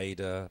 Bill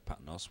Hader,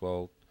 Patton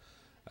Oswalt.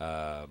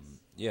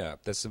 Yeah,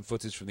 there's some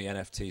footage from the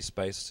NFT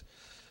Space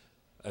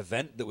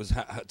event that was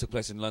took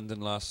place in London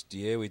last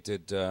year. We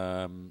did,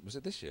 was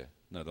it this year?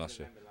 No, last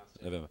year.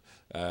 November.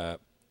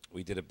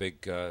 We did a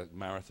big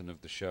marathon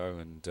of the show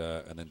and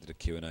then did a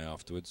Q&A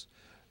afterwards.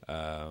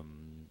 I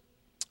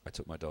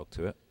took my dog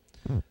to it.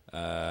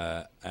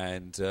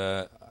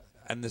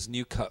 And there's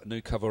new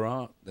cover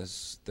art.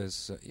 There's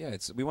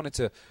we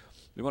wanted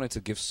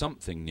to give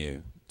something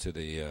new to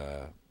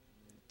the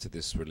to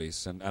this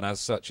release, and as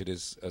such, it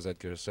is, as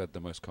Edgar has said,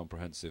 the most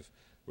comprehensive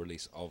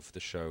release of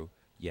the show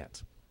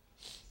yet.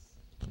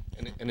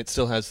 And it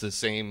still has the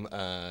same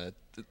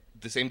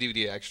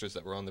DVD extras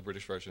that were on the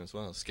British version as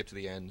well. Skip to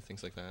the end,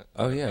 things like that.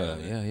 Oh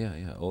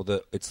yeah. Or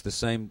it's the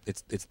same.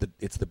 It's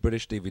the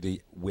British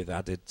DVD with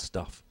added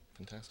stuff.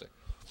 Fantastic.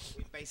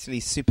 We basically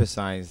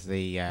supersized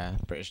the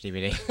British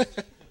DVD.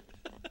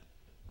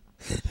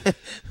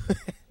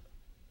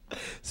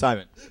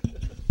 Simon.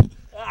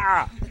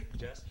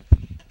 Jess.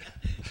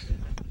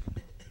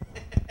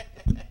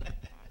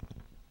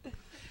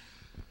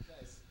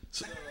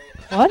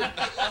 What?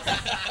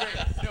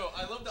 No,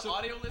 I love the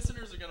audio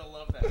listeners are gonna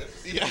love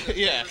that.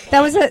 Yeah.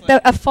 There was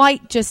a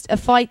fight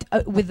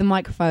with the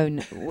microphone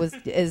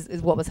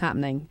is what was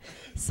happening.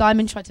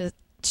 Simon tried to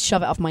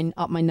shove it up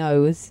my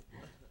nose,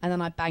 and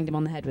then I banged him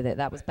on the head with it.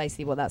 That was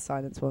basically what that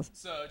silence was.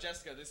 So,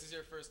 Jessica, this is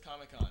your first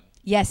Comic-Con.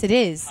 Yes, it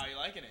is. How are you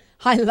liking it?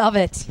 I love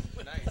it.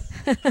 Nice.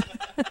 Have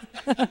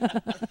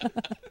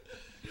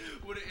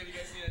you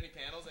guys seen any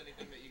panels?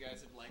 Anything that you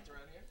guys have liked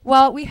around here?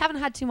 Well, we haven't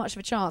had too much of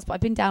a chance, but I've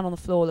been down on the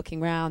floor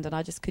looking around, and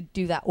I just could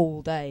do that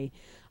all day.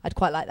 I'd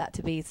quite like that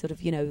to be sort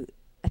of,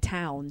 a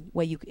town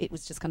where it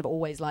was just kind of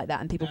always like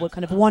that, and people were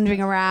kind of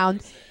wandering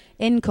around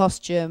in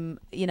costume.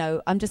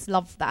 I just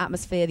love the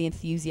atmosphere, the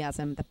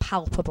enthusiasm, the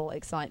palpable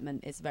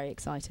excitement is very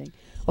exciting.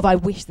 Although I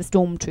wish the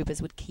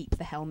stormtroopers would keep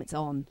the helmets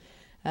on,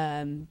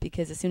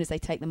 because as soon as they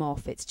take them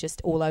off, it's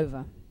just all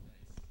over.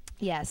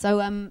 Yeah, so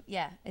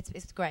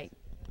it's great.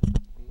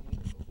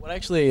 What I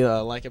actually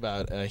like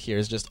about here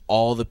is just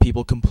all the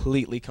people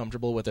completely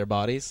comfortable with their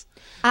bodies.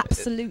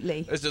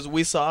 Absolutely. It's just,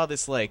 we saw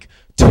this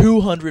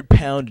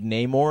 200-pound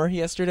Namor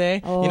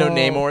yesterday. Oh.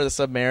 Namor the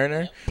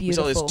Submariner.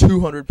 Beautiful. We saw this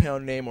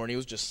 200-pound Namor, and he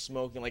was just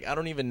smoking. I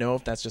don't even know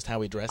if that's just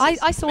how he dresses.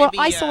 I saw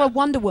a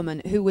Wonder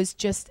Woman who was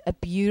just a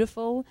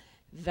beautiful,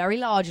 very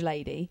large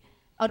lady.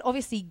 I'd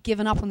obviously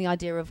given up on the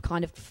idea of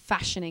kind of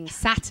fashioning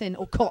satin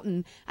or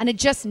cotton, and had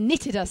just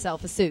knitted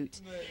herself a suit.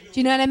 Do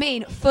you know what I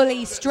mean?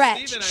 Fully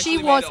stretched. She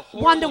was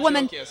Wonder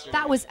Woman.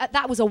 That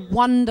was a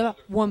Wonder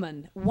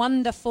Woman,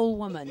 wonderful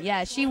woman.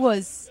 Yeah, she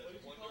was.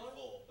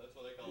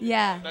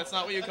 Yeah. That's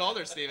not what you called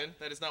her, Steven.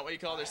 That is not what you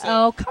called her. So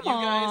Oh, come you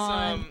guys,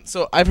 on.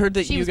 So I've heard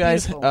that She you was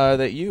guys beautiful.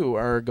 that you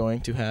are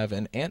going to have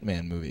an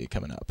Ant-Man movie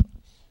coming up.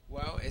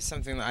 Well, it's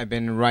something that I've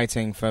been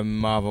writing for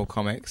Marvel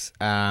Comics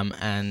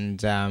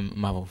and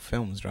Marvel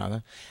Films,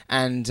 rather.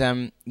 And,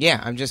 I'm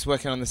just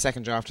working on the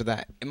second draft of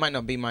that. It might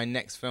not be my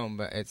next film,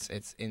 but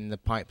it's in the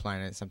pipeline,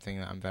 and it's something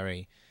that I'm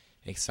very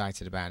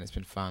excited about, and it's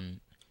been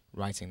fun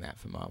writing that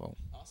for Marvel.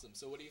 Awesome.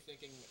 So what are you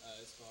thinking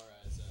as far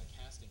as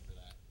casting for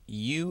that?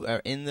 You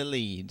are in the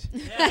lead.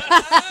 That's what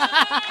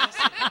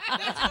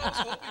I was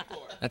hoping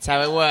for. That's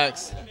how it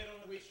works.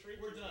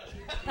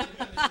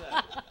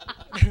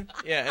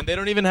 Yeah, and they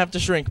don't even have to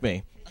shrink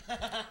me.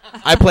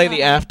 I play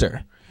the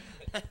after.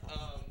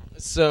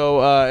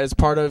 So, as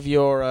part of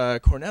your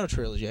Cornetto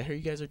trilogy, I hear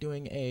you guys are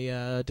doing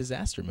a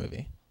disaster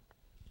movie.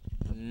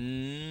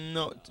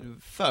 Not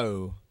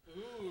foe.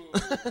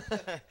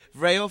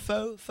 Ray or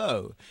foe?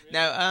 Foe.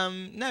 No,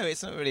 no,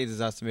 it's not really a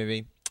disaster movie.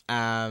 It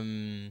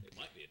might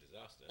be a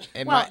disaster.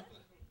 It might.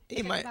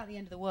 It might. About the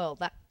end of the world.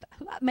 That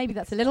maybe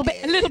that's a little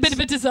bit of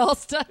a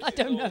disaster. I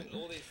don't know.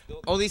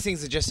 All these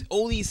things are just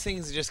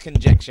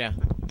conjecture.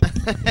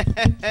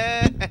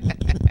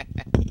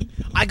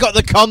 I got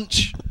the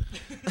conch.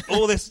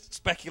 All this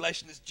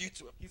speculation is due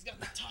to him. He's got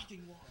the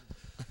talking wand.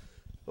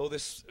 All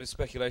this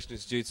speculation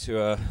is due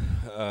to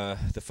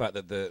the fact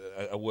that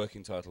a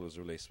working title was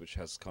released, which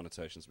has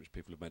connotations which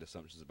people have made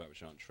assumptions about,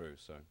 which aren't true.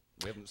 So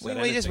we haven't said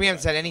anything. We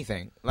haven't said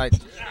anything. Like,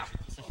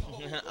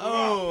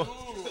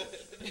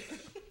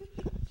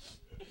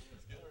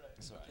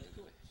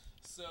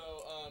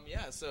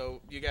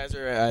 So you guys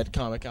are at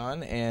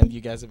Comic-Con, and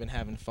you guys have been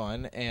having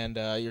fun, and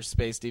your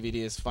Space DVD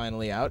is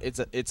finally out.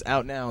 It's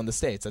out now in the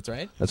States. That's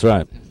right. That's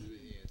right.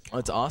 Oh,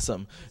 it's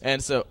awesome.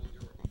 And so.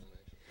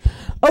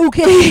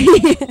 Okay.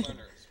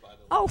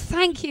 Oh,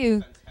 thank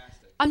you.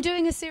 I'm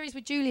doing a series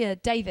with Julia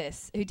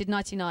Davis, who did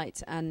Nighty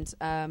Night and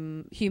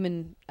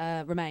Human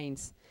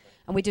Remains,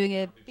 and we're doing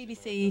a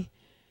BBC.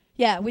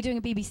 Yeah, we're doing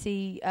a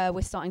BBC.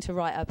 We're starting to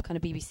write up kind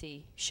of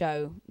BBC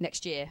show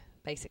next year,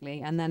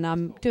 basically, and then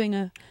I'm doing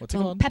a what's it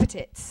called? Pepper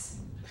Tits.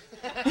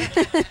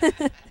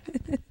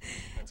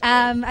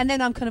 And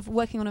then I'm kind of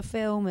working on a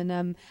film,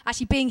 and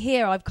actually being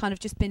here, I've kind of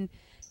just been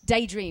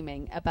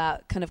daydreaming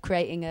about kind of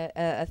creating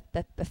a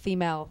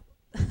female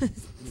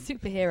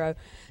superhero.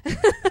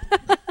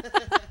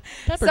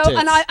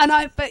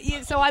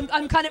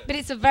 I'm kind of, but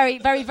it's a very,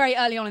 very, very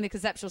early on in the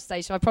conceptual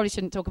stage, so I probably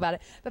shouldn't talk about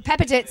it. But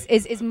Pepper Tits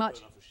is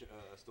much.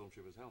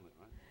 Stormtrooper's helmet,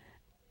 right?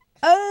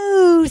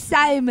 Oh,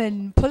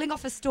 Simon, pulling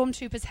off a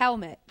stormtrooper's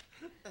helmet.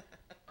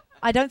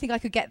 I don't think I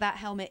could get that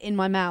helmet in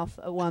my mouth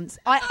at once.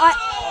 Oh!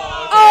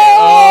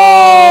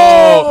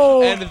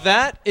 And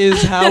that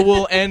is how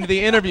we'll end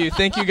the interview.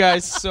 Thank you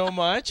guys so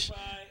much. Bye.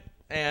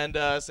 And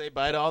say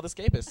bye to all the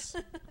scapists.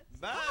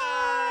 Bye.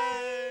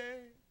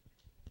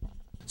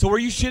 So were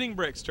you shitting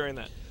bricks during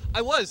that?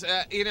 I was,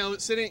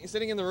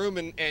 sitting in the room,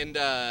 and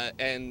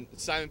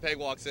Simon Pegg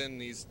walks in,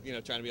 and he's,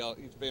 trying to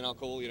he's being all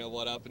cool,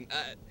 what up, and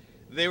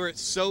they were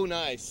so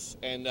nice,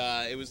 and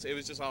it was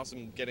just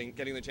awesome getting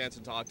the chance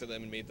to talk to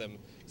them and meet them,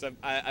 because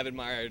I've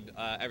admired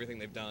everything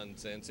they've done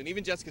since, and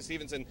even Jessica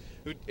Stevenson,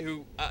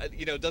 who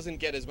doesn't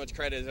get as much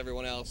credit as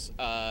everyone else.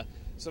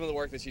 Some of the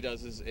work that she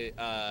does is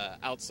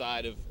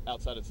outside of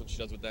stuff she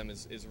does with them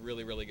is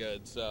really, really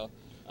good. So.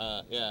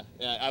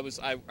 I was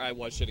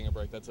shitting a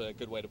brick. That's a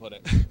good way to put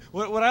it.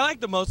 What I like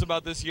the most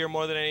about this year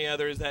more than any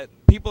other is that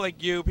people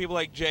like you, people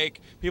like Jake,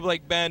 people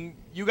like Ben,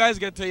 you guys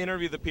get to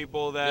interview the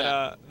people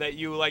that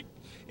you like.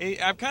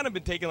 I've kind of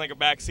been taking like a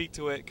back seat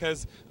to it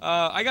because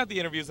I got the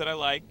interviews that I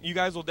like. You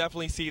guys will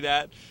definitely see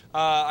that.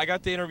 I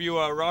got to interview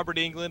Robert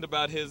Englund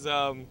about his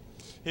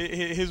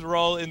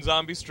role in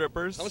Zombie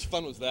Strippers. How much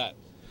fun was that?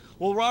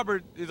 Well,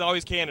 Robert is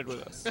always candid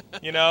with us.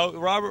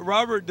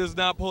 Robert does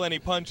not pull any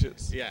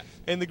punches. Yeah.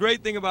 And the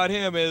great thing about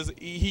him is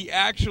he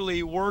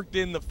actually worked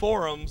in the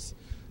forums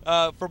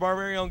from our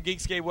very own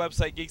Geekscape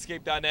website,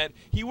 geekscape.net.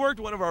 He worked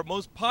one of our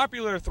most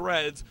popular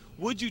threads,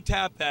 Would You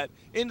Tap That,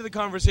 into the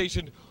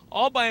conversation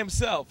all by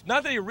himself.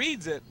 Not that he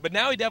reads it, but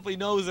now he definitely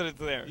knows that it's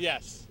there.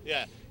 Yes.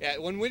 Yeah.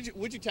 When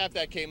Would You Tap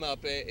That came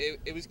up,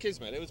 it was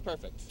kismet. It was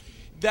perfect.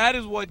 That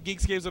is what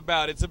Geekscape's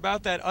about. It's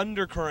about that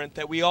undercurrent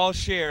that we all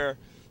share.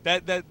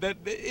 That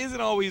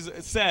isn't always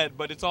said,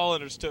 but it's all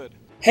understood.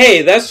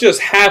 Hey, that's just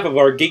half of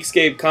our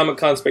Geekscape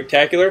Comic-Con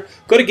Spectacular.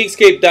 Go to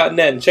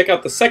Geekscape.net and check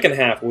out the second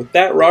half with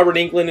that Robert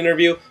Englund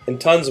interview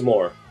and tons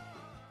more.